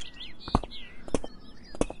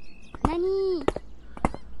 Nani?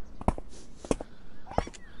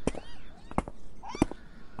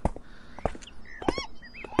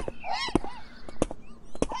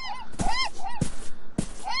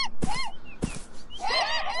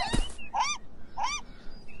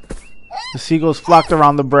 The seagulls flocked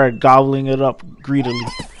around the bread, gobbling it up greedily.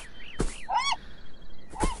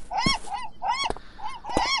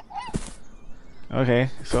 Okay,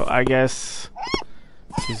 so I guess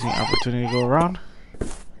gives me an opportunity to go around.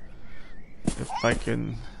 If I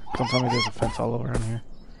can... Don't tell me there's a fence all around here.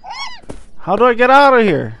 How do I get out of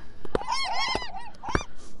here?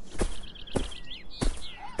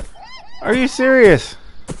 Are you serious?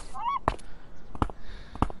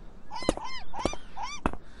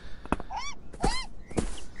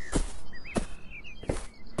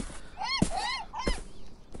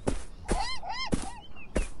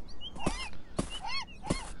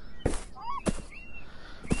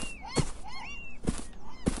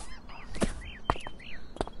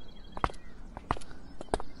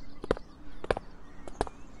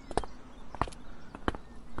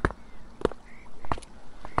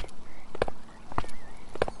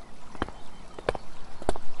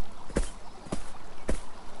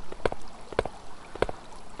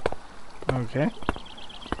 Okay.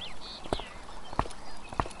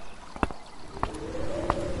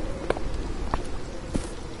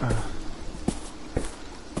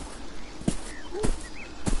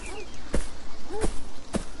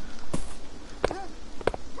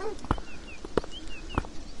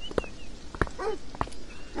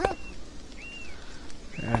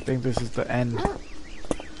 I think this is the end.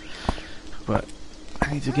 But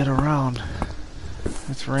I need to get around.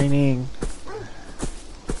 It's raining.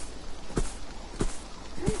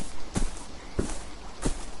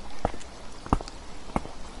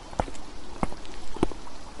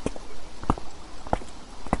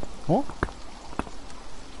 Oh?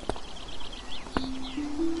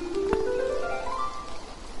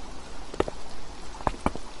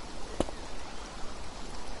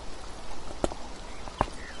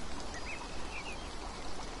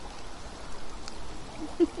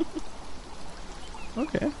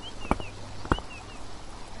 Okay.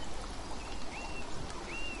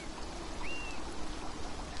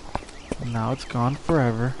 Now it's gone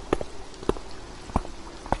forever.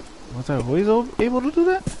 Was I always able to do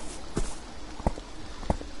that?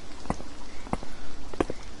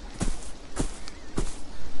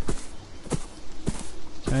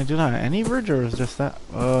 Can I do that on any bridge, or is just that?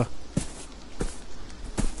 Wow.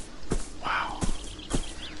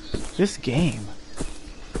 This game,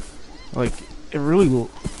 like, it really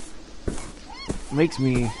makes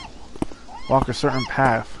me walk a certain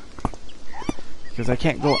path because I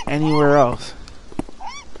can't go anywhere else.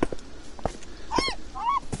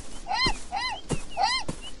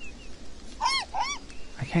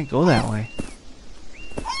 I can't go that way.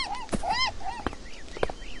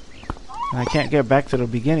 And I can't get back to the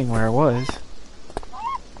beginning where I was.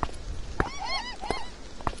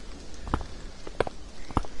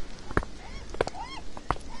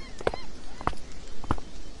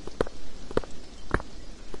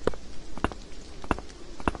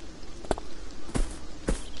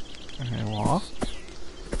 Aw.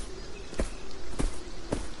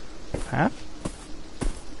 Path?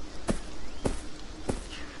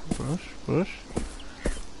 Bush?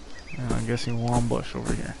 And I'm guessing one bush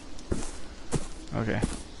over here. Okay.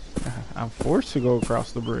 I'm forced to go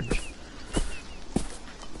across the bridge.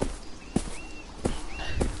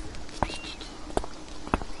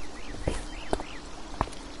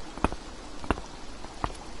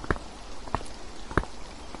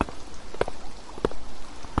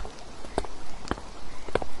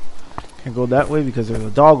 Can't go that way because there's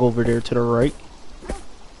a dog over there to the right.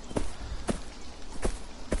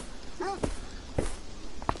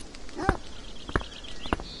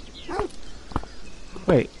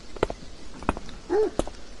 Wait.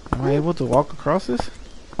 Am I able to walk across this?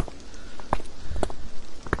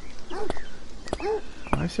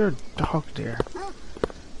 Why is there a dog there?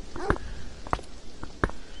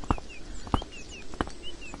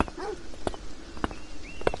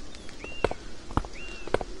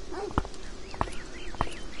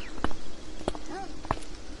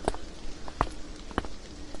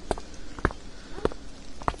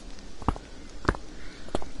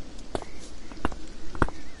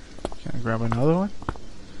 Grab another one.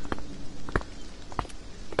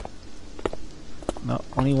 No,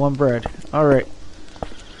 only one bread. Alright.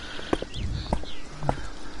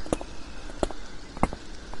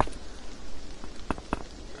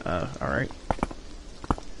 Alright.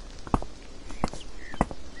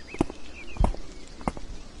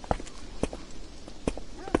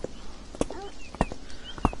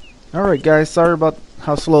 Alright guys, sorry about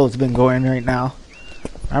how slow it's been going right now.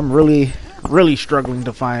 I'm really struggling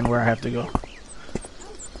to find where I have to go.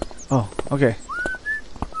 Oh, okay.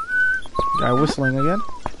 Guy whistling again.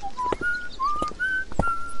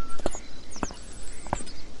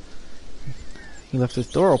 He left his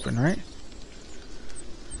door open, right?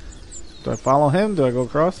 Do I follow him? Do I go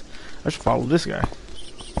across? I should follow this guy.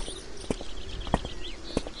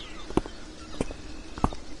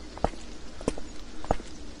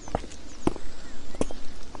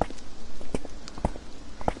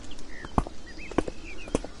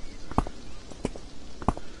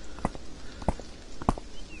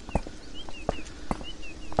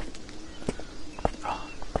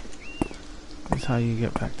 That's how you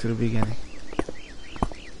get back to the beginning.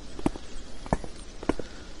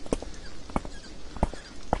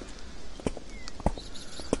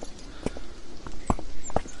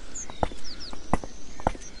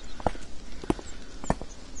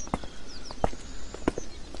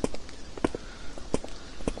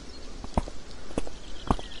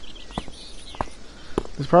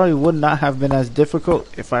 This probably would not have been as difficult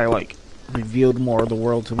if I like revealed more of the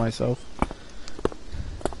world to myself.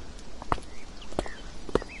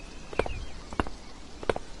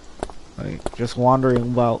 Like just wandering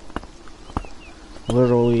about,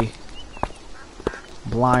 literally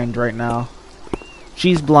blind right now.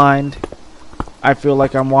 She's blind. I feel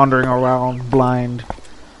like I'm wandering around blind.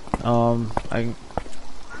 I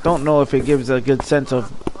don't know if it gives a good sense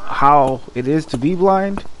of how it is to be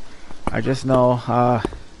blind. I just know,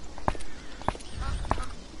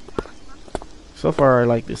 so far I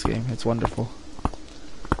like this game. It's wonderful.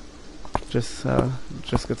 Just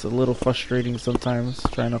gets a little frustrating sometimes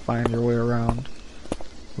trying to find your way around,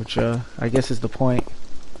 which I guess is the point.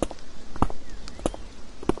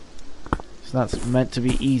 It's not meant to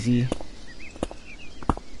be easy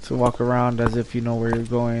to walk around as if you know where you're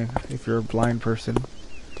going if you're a blind person.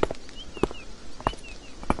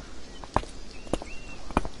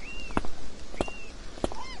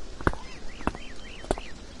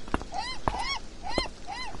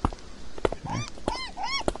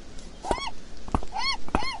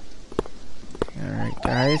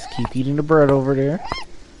 Guys, keep eating the bread over there.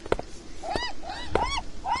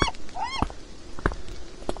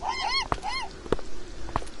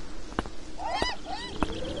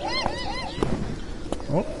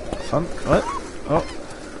 Oh, son, what? Oh,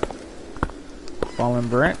 fallen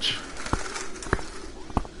branch.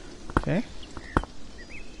 Okay.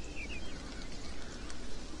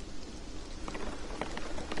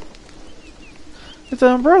 It's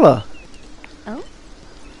an umbrella. Oh?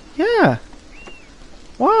 Yeah.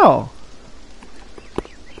 Wow.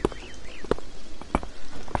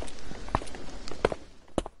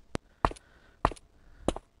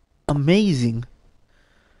 Amazing.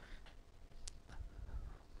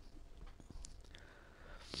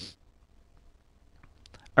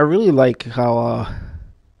 I really like how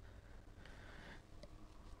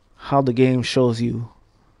the game shows you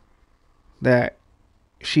that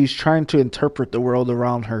she's trying to interpret the world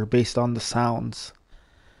around her based on the sounds.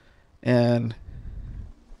 And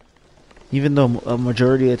even though a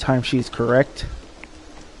majority of the time she's correct,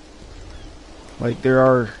 Like, there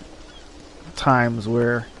are times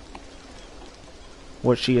where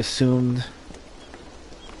what she assumed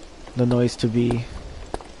the noise to be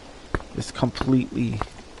is completely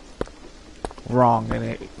wrong, and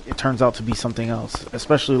it turns out to be something else.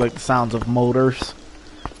 Especially like the sounds of motors.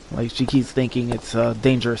 Like, she keeps thinking it's a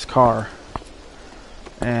dangerous car.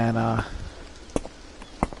 And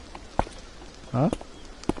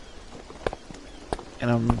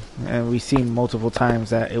and we've seen multiple times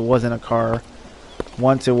that it wasn't a car.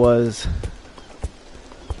 Once it was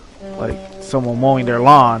like someone mowing their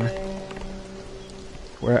lawn.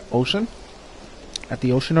 We're at ocean? At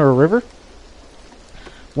the ocean or a river?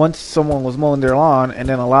 Once someone was mowing their lawn, and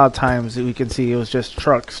then a lot of times we can see it was just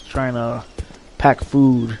trucks trying to pack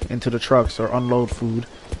food into the trucks or unload food.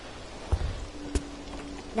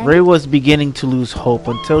 Ray was beginning to lose hope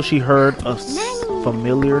until she heard a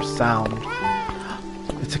familiar sound.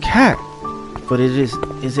 It's a cat. But is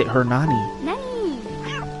it her Nani?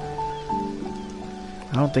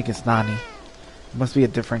 I don't think it's Nani. It must be a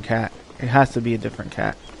different cat. It has to be a different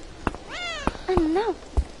cat. No.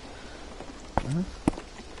 Huh?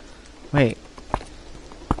 Wait.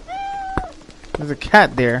 There's a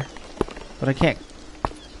cat there, but I can't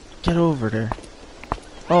get over there.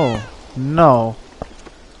 Oh, no.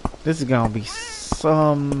 This is gonna be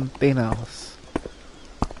something else.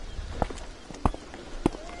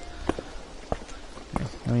 Okay,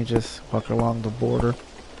 let me just walk along the border.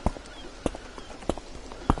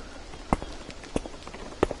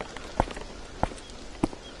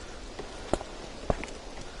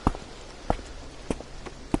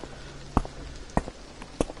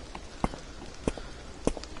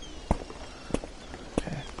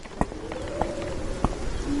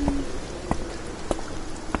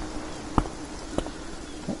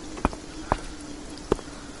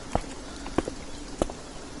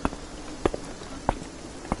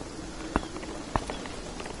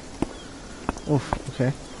 Oof,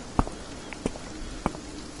 okay.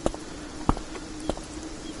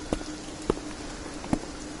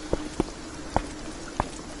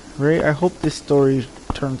 Ray, I hope this story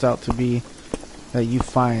turns out to be that you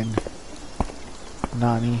find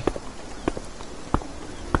Nani.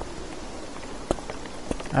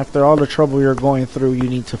 After all the trouble you're going through, you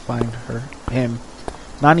need to find him.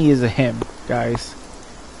 Nani is a him, guys.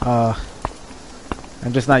 I'm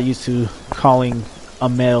just not used to calling a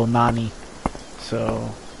male Nani. So,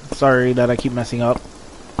 sorry that I keep messing up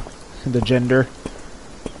the gender.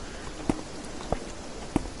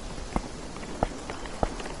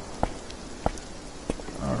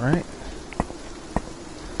 Alright.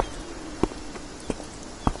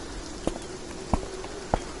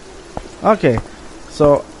 Okay,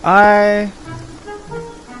 so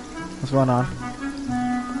what's going on?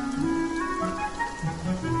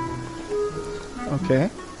 Okay.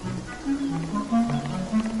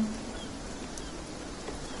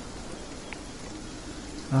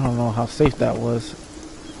 I don't know how safe that was.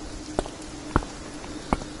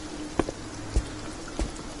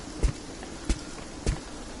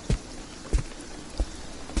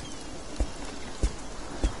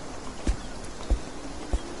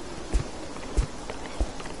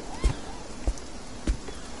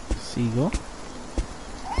 Seagull.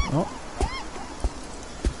 Oh.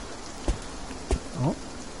 Oh.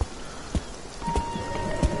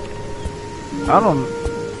 I don't...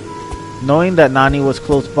 Knowing that Nani was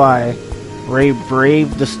close by, Ray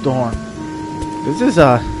braved the storm.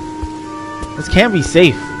 This can't be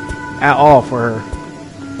safe at all for her.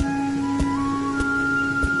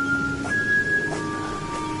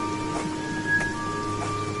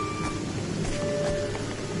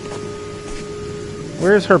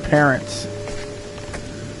 Where's her parents?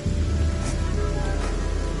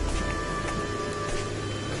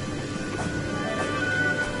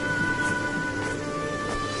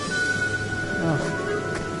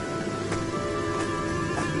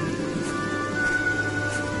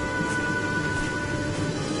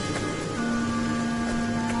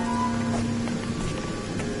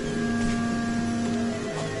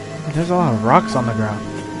 There's a lot of rocks on the ground.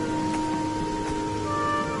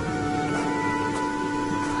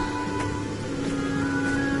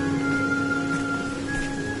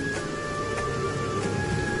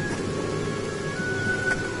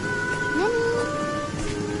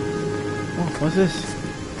 Oh, what's this?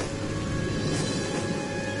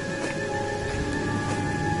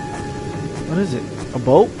 What is it? A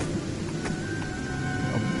boat?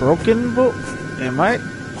 A broken boat?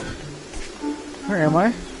 Where am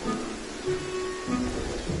I?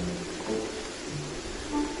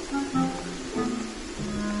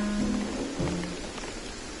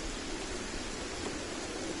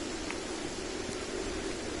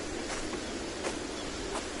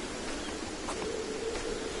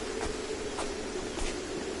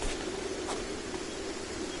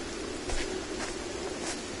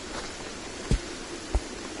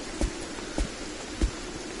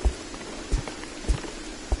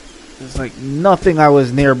 There's like nothing I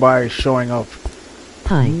was nearby showing up.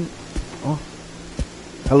 Hi. Oh.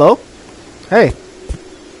 Hello? Hey.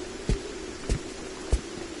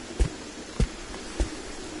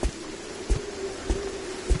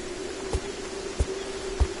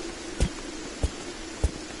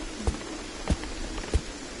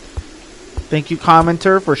 Thank you,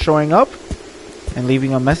 commenter, for showing up and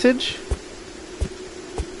leaving a message.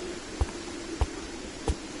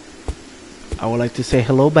 I would like to say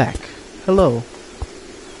hello back. Hello.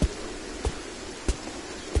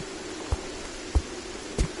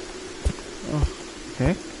 Oh,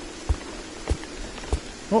 okay.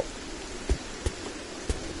 Oh.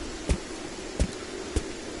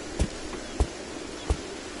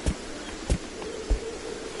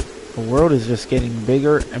 The world is just getting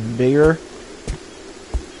bigger and bigger.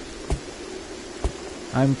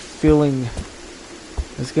 I'm feeling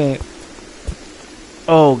this game.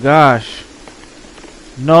 Oh gosh.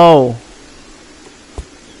 No.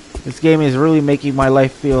 This game is really making my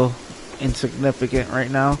life feel insignificant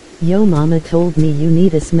right now. Yo mama told me you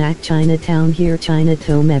need a smack Chinatown here,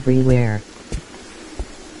 Chinatome everywhere.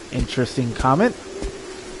 Interesting comment.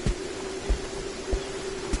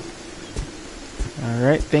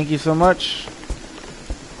 Alright, thank you so much.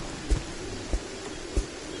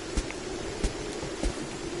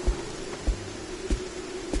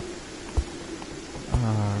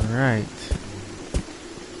 Alright.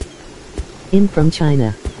 In from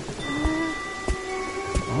China.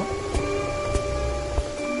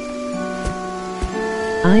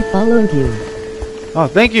 I followed you. Oh,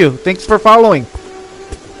 thank you. Thanks for following.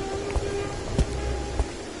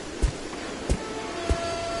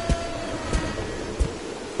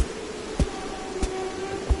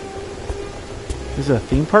 Is it a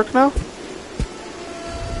theme park now?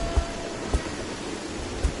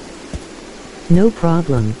 No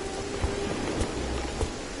problem.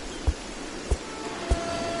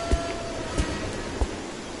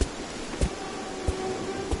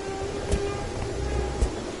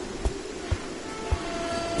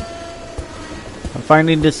 I'm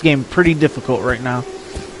finding this game pretty difficult right now.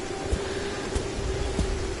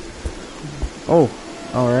 Oh,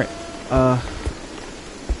 alright.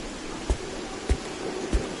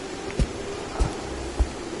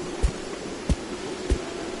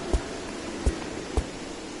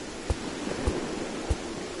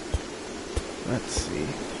 Let's see.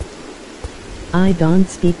 I don't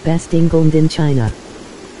speak best England in China.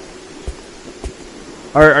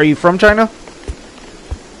 Are you from China?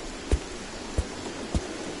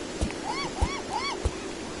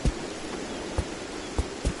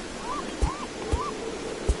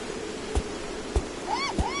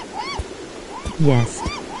 Yes.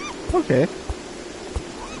 Okay.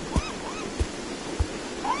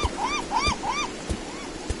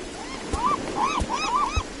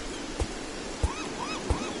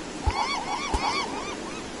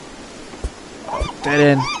 Oh, dead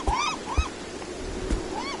end.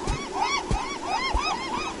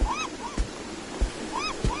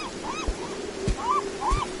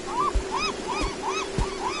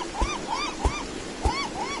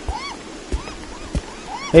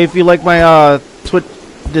 Hey, if you like my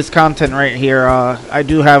this content right here, I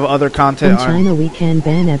do have other content In China we can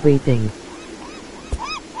ban everything.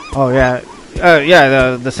 Oh yeah,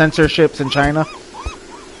 yeah. The censorships in China.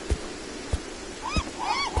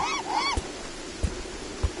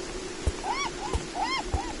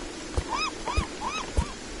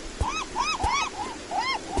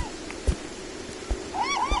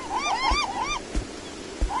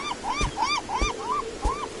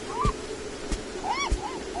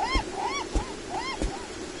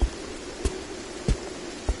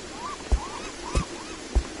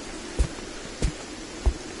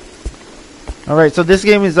 Alright, so this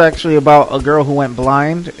game is actually about a girl who went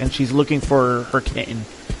blind and she's looking for her kitten.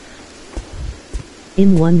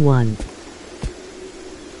 In 1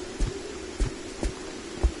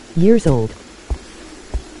 years old.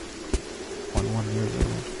 1 years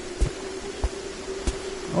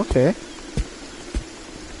old. Okay.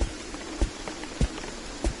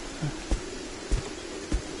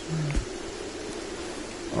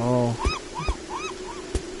 Oh.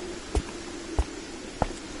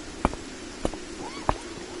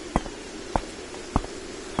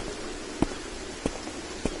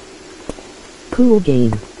 Cool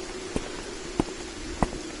game.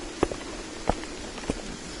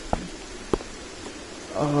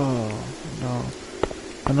 Oh, no.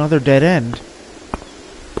 Another dead end.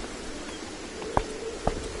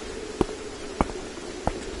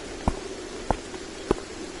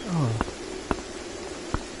 Oh.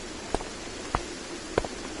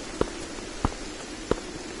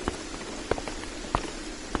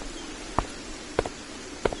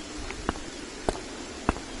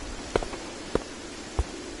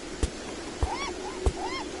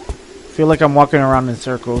 Feel like I'm walking around in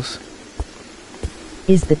circles.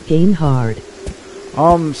 Is the game hard?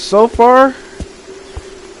 So far,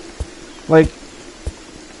 like,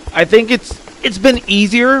 I think it's been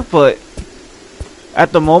easier, but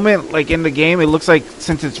at the moment, like in the game, it looks like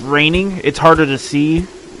since it's raining, it's harder to see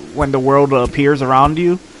when the world appears around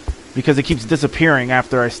you because it keeps disappearing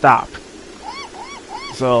after I stop.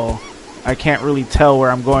 So I can't really tell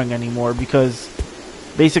where I'm going anymore because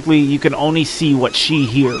basically you can only see what she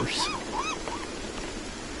hears.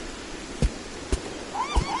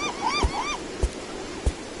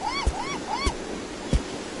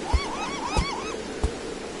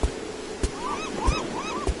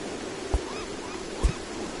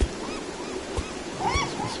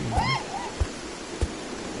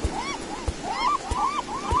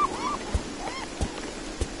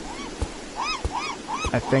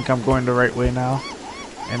 I think I'm going the right way now.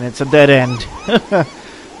 And it's a dead end.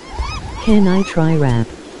 Can I try rap?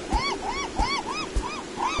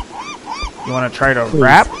 You want to try to Please.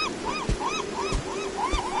 rap?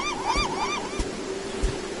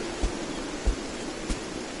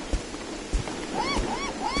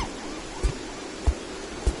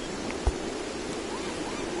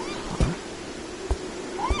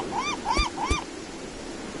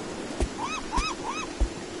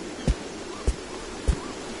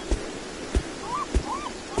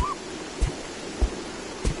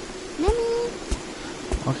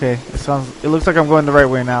 Okay, it looks like I'm going the right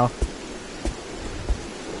way now.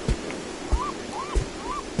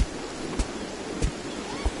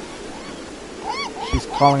 She's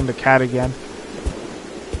calling the cat again.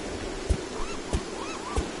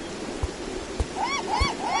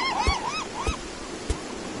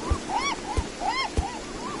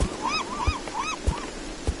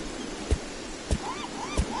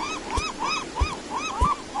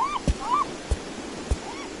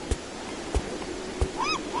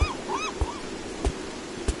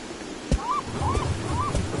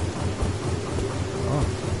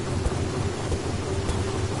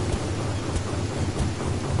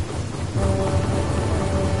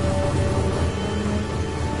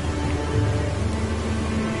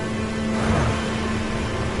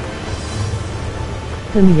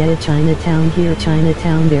 Yeah, Chinatown here,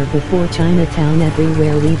 Chinatown there, before Chinatown,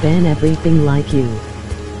 everywhere we ban everything like you.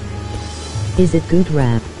 Is it good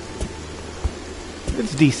rap?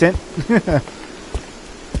 It's decent. Let's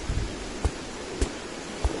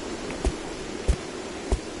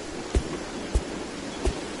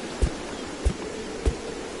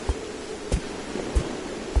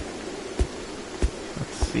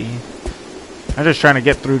see. I'm just trying to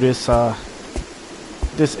get through this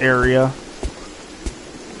this area.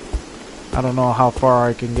 I don't know how far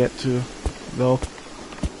I can get to, though.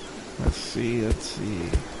 Let's see, let's see.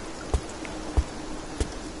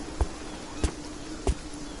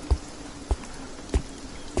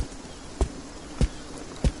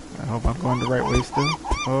 I hope I'm going the right way still.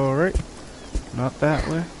 Alright. Not that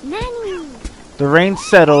way. Nanny. The rain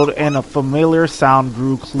settled and a familiar sound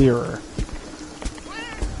grew clearer.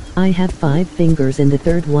 I have 5 fingers and the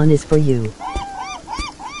third one is for you.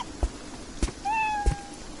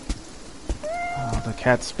 The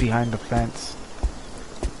cat's behind the fence.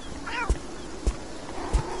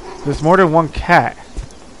 There's more than one cat.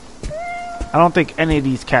 I don't think any of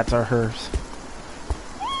these cats are hers.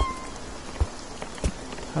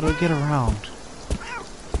 How do I get around?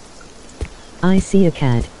 I see a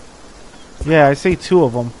cat. Yeah, I see 2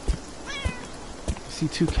 of them. I see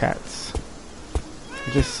 2 cats.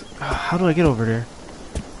 How do I get over there?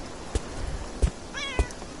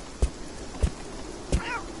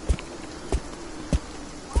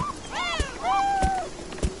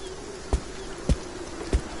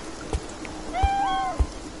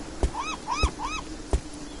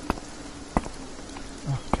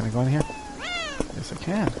 Can I go in here? Yes, I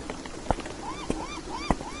can.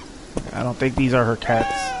 I don't think these are her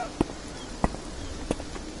cats.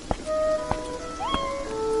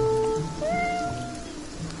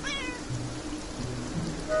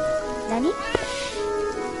 Nanny?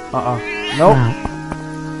 Nope. Wow.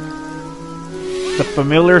 The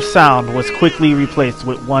familiar sound was quickly replaced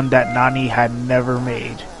with one that Nani had never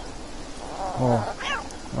made. Oh,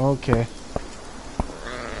 okay.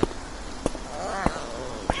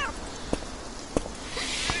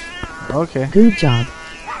 Okay. Good job.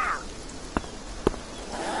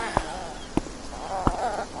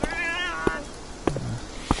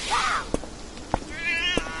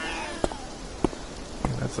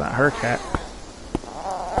 That's not her cat.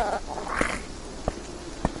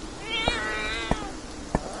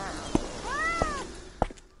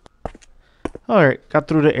 Alright, got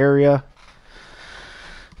through the area.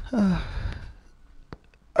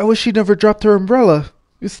 I I wish she never dropped her umbrella.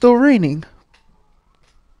 It's still raining.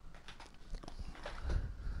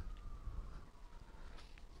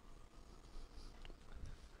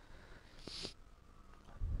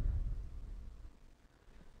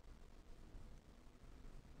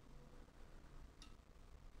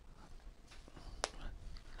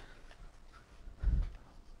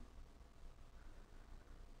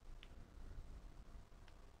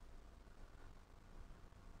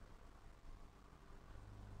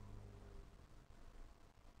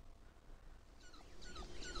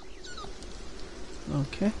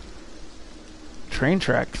 Okay. Train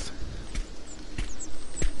tracks.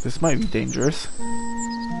 This might be dangerous.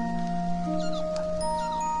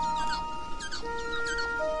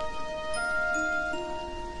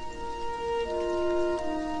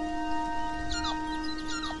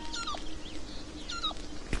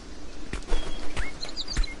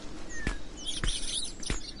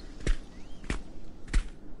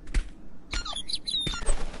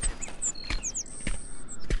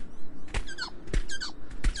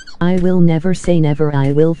 I will never say never.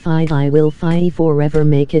 I will fight forever.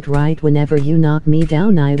 Make it right. Whenever you knock me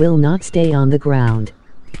down, I will not stay on the ground.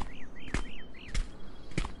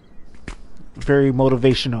 Very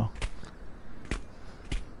motivational.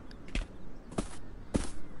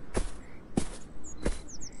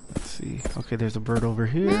 Let's see. Okay, there's a bird over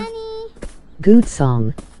here. Good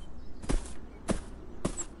song.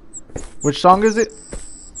 Which song is it?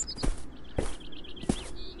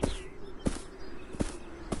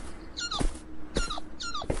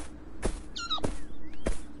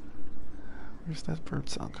 Where's that bird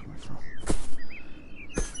song coming from?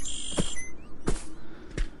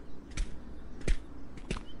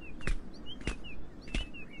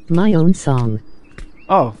 My own song.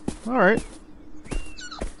 Oh, alright.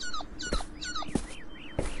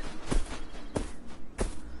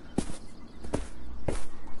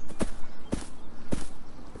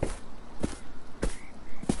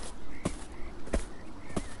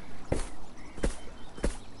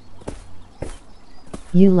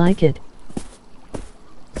 You like it?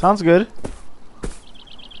 Sounds good.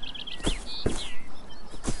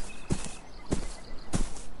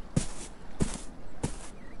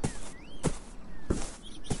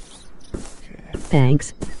 Okay.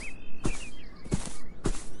 Thanks.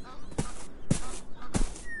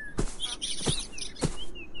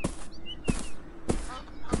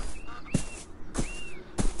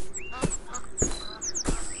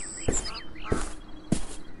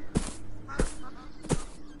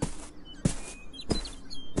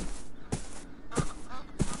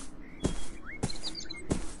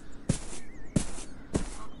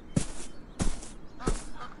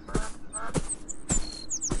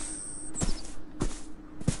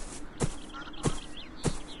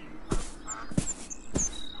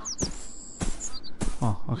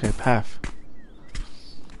 Oh, okay, path.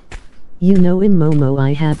 You know him, Momo.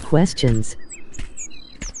 I have questions.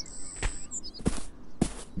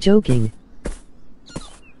 Joking.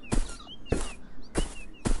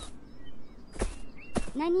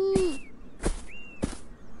 Nani?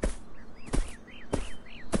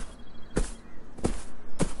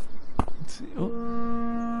 Let's see. Oh.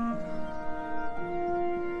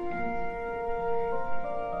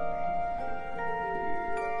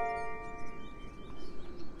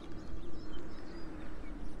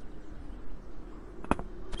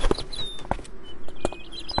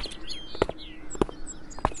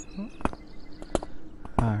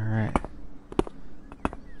 Alright.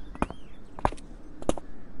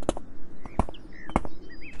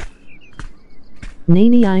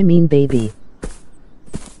 Nani, I mean baby.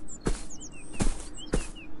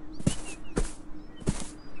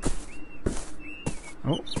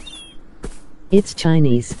 Oh. It's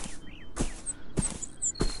Chinese.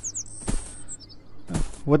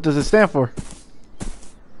 What does it stand for?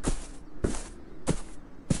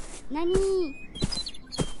 Nani?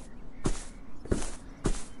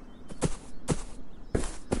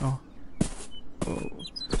 Oh. Oh.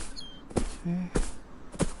 Okay.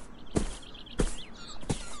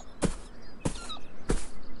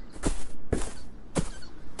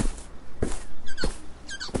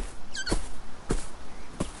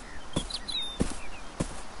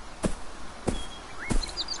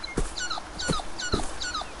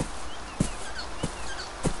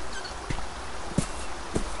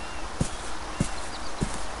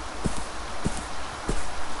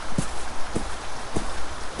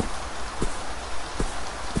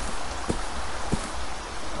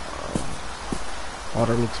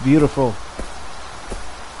 Water looks beautiful.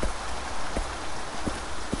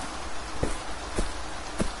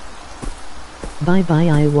 Bye bye,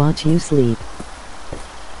 I watch you sleep.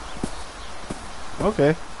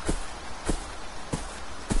 Okay.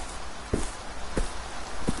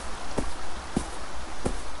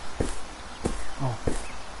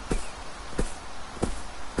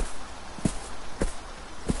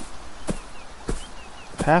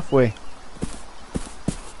 halfway.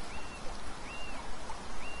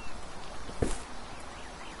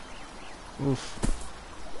 Oof.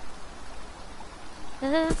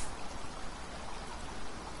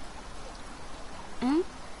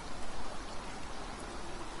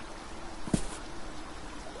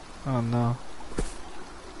 Oh no.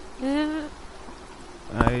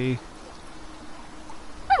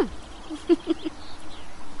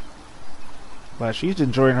 Wow, she's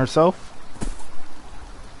enjoying herself.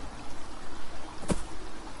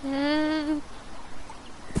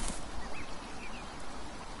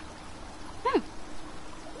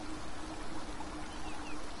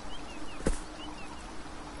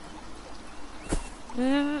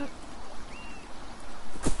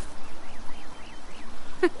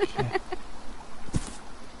 Okay.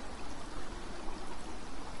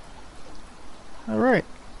 All right.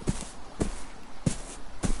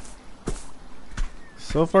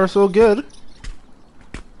 So far, so good.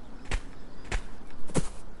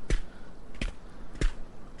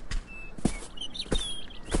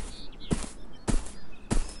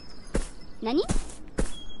 Nani?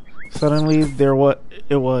 Suddenly,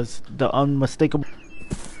 it was the unmistakable.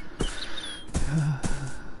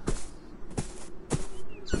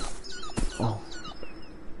 Oh.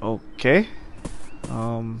 Okay.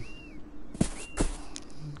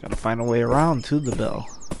 Gotta find a way around to the bell.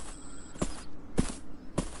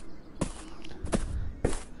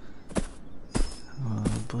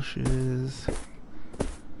 Bushes.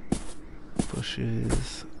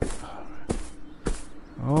 Bushes.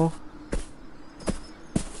 Oh.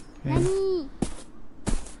 Okay. Nani?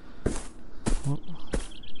 Oh.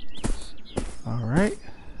 Alright.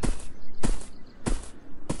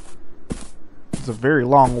 There's a very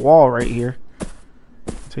long wall right here,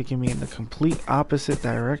 taking me in the complete opposite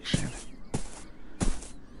direction.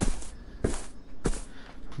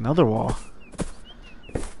 Another wall.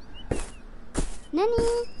 Nani?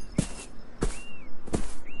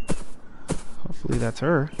 Hopefully that's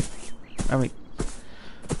her. I mean,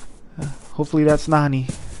 hopefully that's Nani.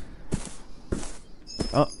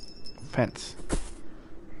 Oh, fence.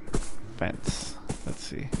 Fence. Let's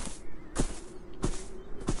see.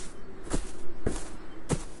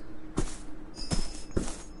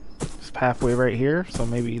 Just halfway right here, so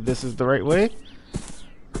maybe this is the right way.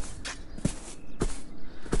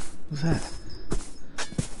 What's that?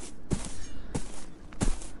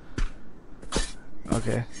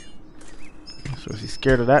 Okay. So she's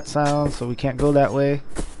scared of that sound, so we can't go that way.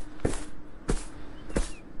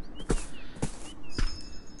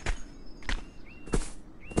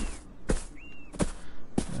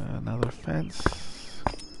 Another fence.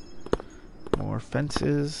 More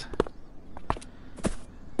fences.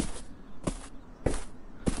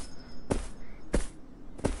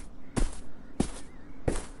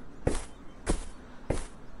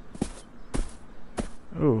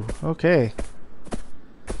 Ooh, okay.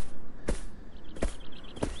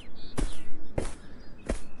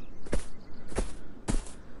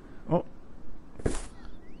 Oh.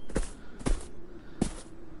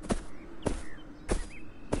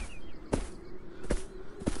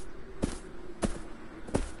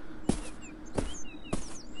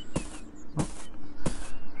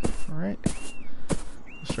 All right.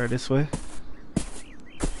 Let's try this way.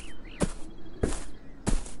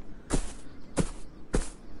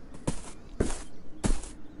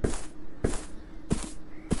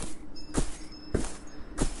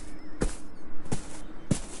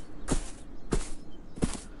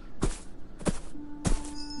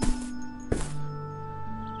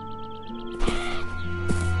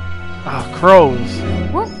 Ah, crows.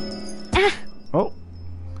 What? Ah! Oh.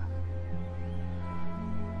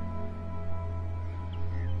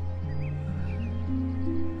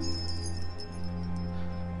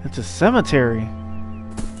 It's a cemetery.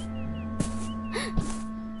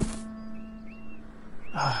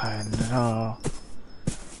 Ah, no.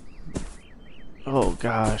 Oh,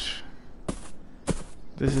 gosh.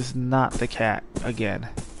 This is not the cat again.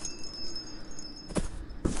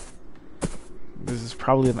 This is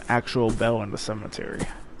probably an actual bell in the cemetery.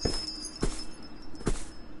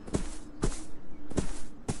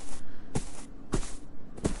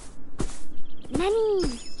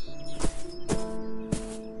 Nani?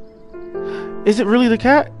 Is it really the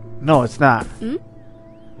cat? No, it's not. Hmm?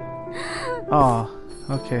 Oh,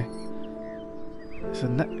 okay.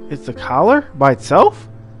 It's the collar by itself?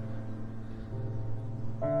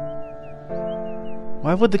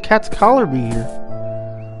 Why would the cat's collar be here?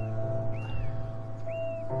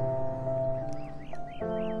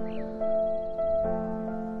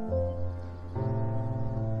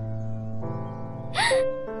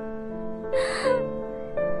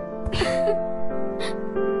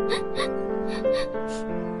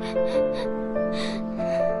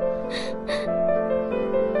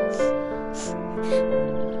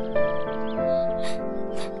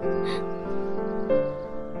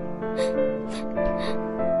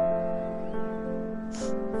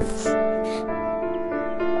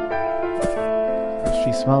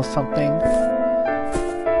 smell something.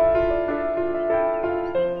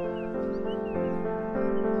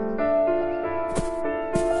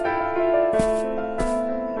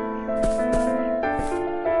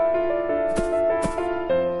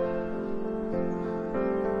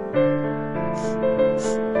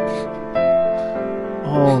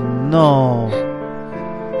 Oh no.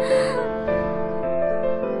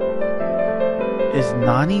 Is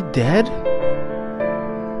Nani dead?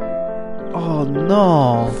 Oh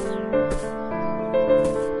no.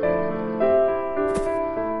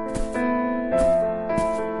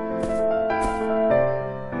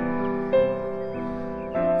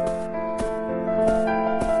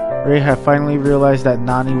 Ray had finally realized that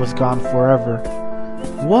Nani was gone forever.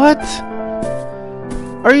 What?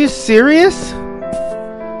 Are you serious?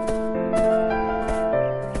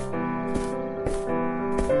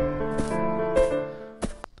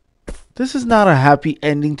 This is not a happy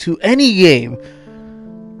ending to any game.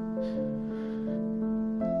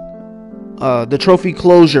 The trophy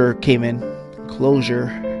closure came in.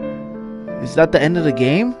 Closure. Is that the end of the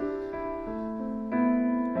game?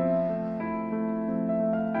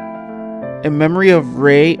 In memory of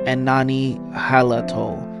Ray and Nani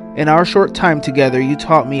Halato. In our short time together, you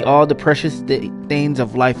taught me all the precious things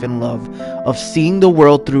of life and love, of seeing the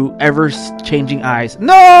world through ever-changing eyes.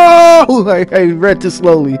 No! I read too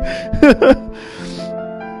slowly.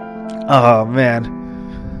 Oh, man.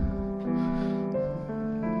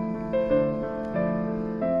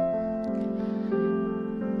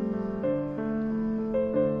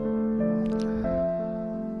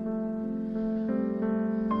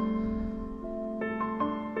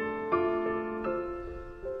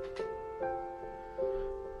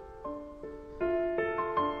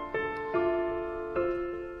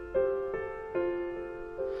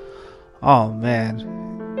 Oh man.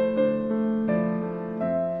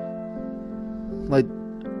 Like,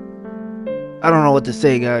 I don't know what to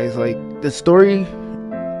say, guys. Like, the story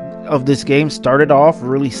of this game started off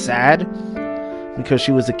really sad because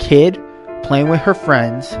she was a kid playing with her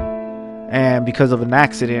friends, and because of an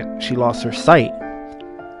accident she lost her sight.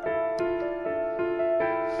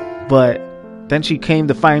 But then she came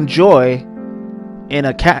to find joy in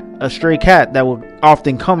a stray cat that would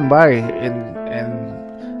often come by and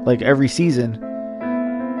like every season.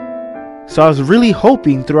 So I was really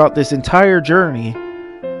hoping throughout this entire journey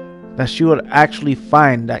that she would actually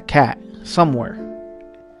find that cat somewhere.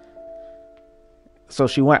 So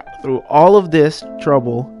she went through all of this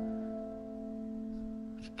trouble,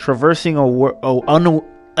 traversing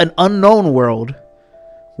an unknown world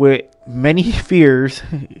with many fears,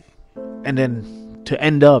 and then to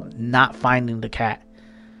end up not finding the cat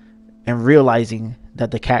and realizing that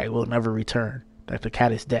the cat will never return. That the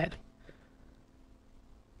cat is dead.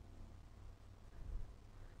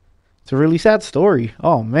 It's a really sad story.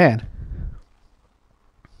 Oh man.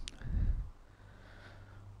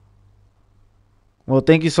 Well,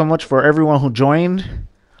 thank you so much for everyone who joined.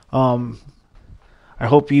 I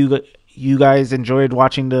hope you guys enjoyed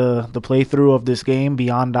watching the playthrough of this game,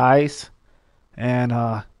 Beyond Eyes. And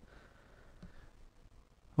a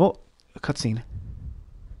cutscene.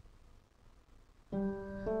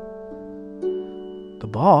 The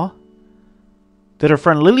ball? Did her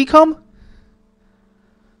friend Lily come?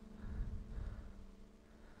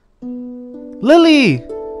 Lily!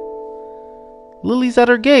 Lily's at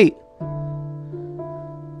her gate.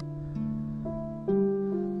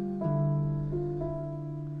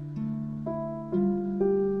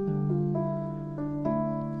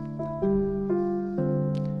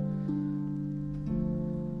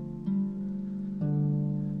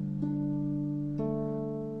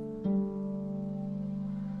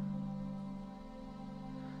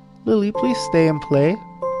 Lily, please stay and play.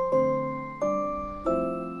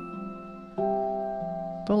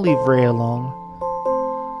 Don't leave Ray alone.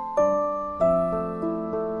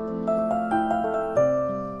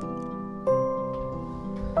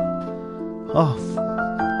 Oh,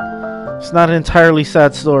 it's not an entirely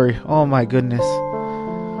sad story. Oh my goodness.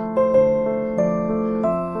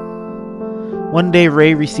 One day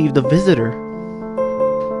Ray received a visitor.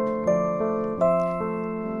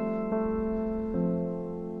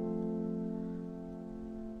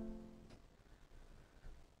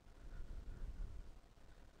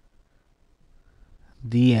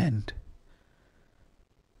 The end.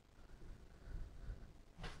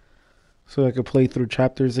 So I could play through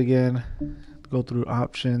chapters again, go through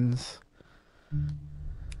options.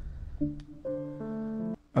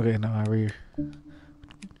 Okay, now we're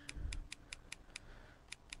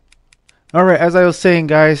all right. As I was saying,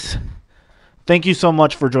 guys, thank you so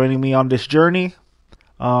much for joining me on this journey.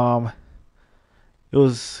 It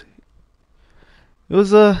was It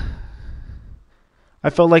was a.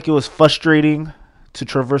 I felt like it was frustrating to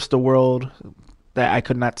traverse the world that I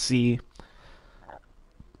could not see,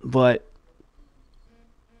 but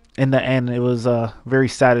in the end, it was very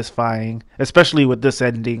satisfying, especially with this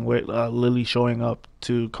ending with Lily showing up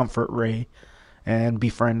to comfort Ray and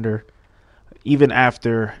befriend her, even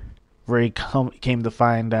after Ray came to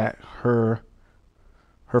find that her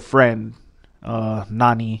friend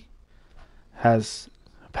Nani has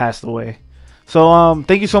passed away. So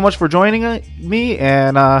thank you so much for joining me,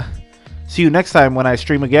 and see you next time when I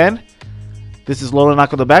stream again. This is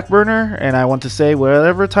Lolanoko the Backburner, and I want to say,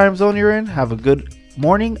 whatever time zone you're in, have a good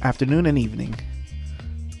morning, afternoon, and evening.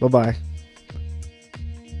 Bye-bye.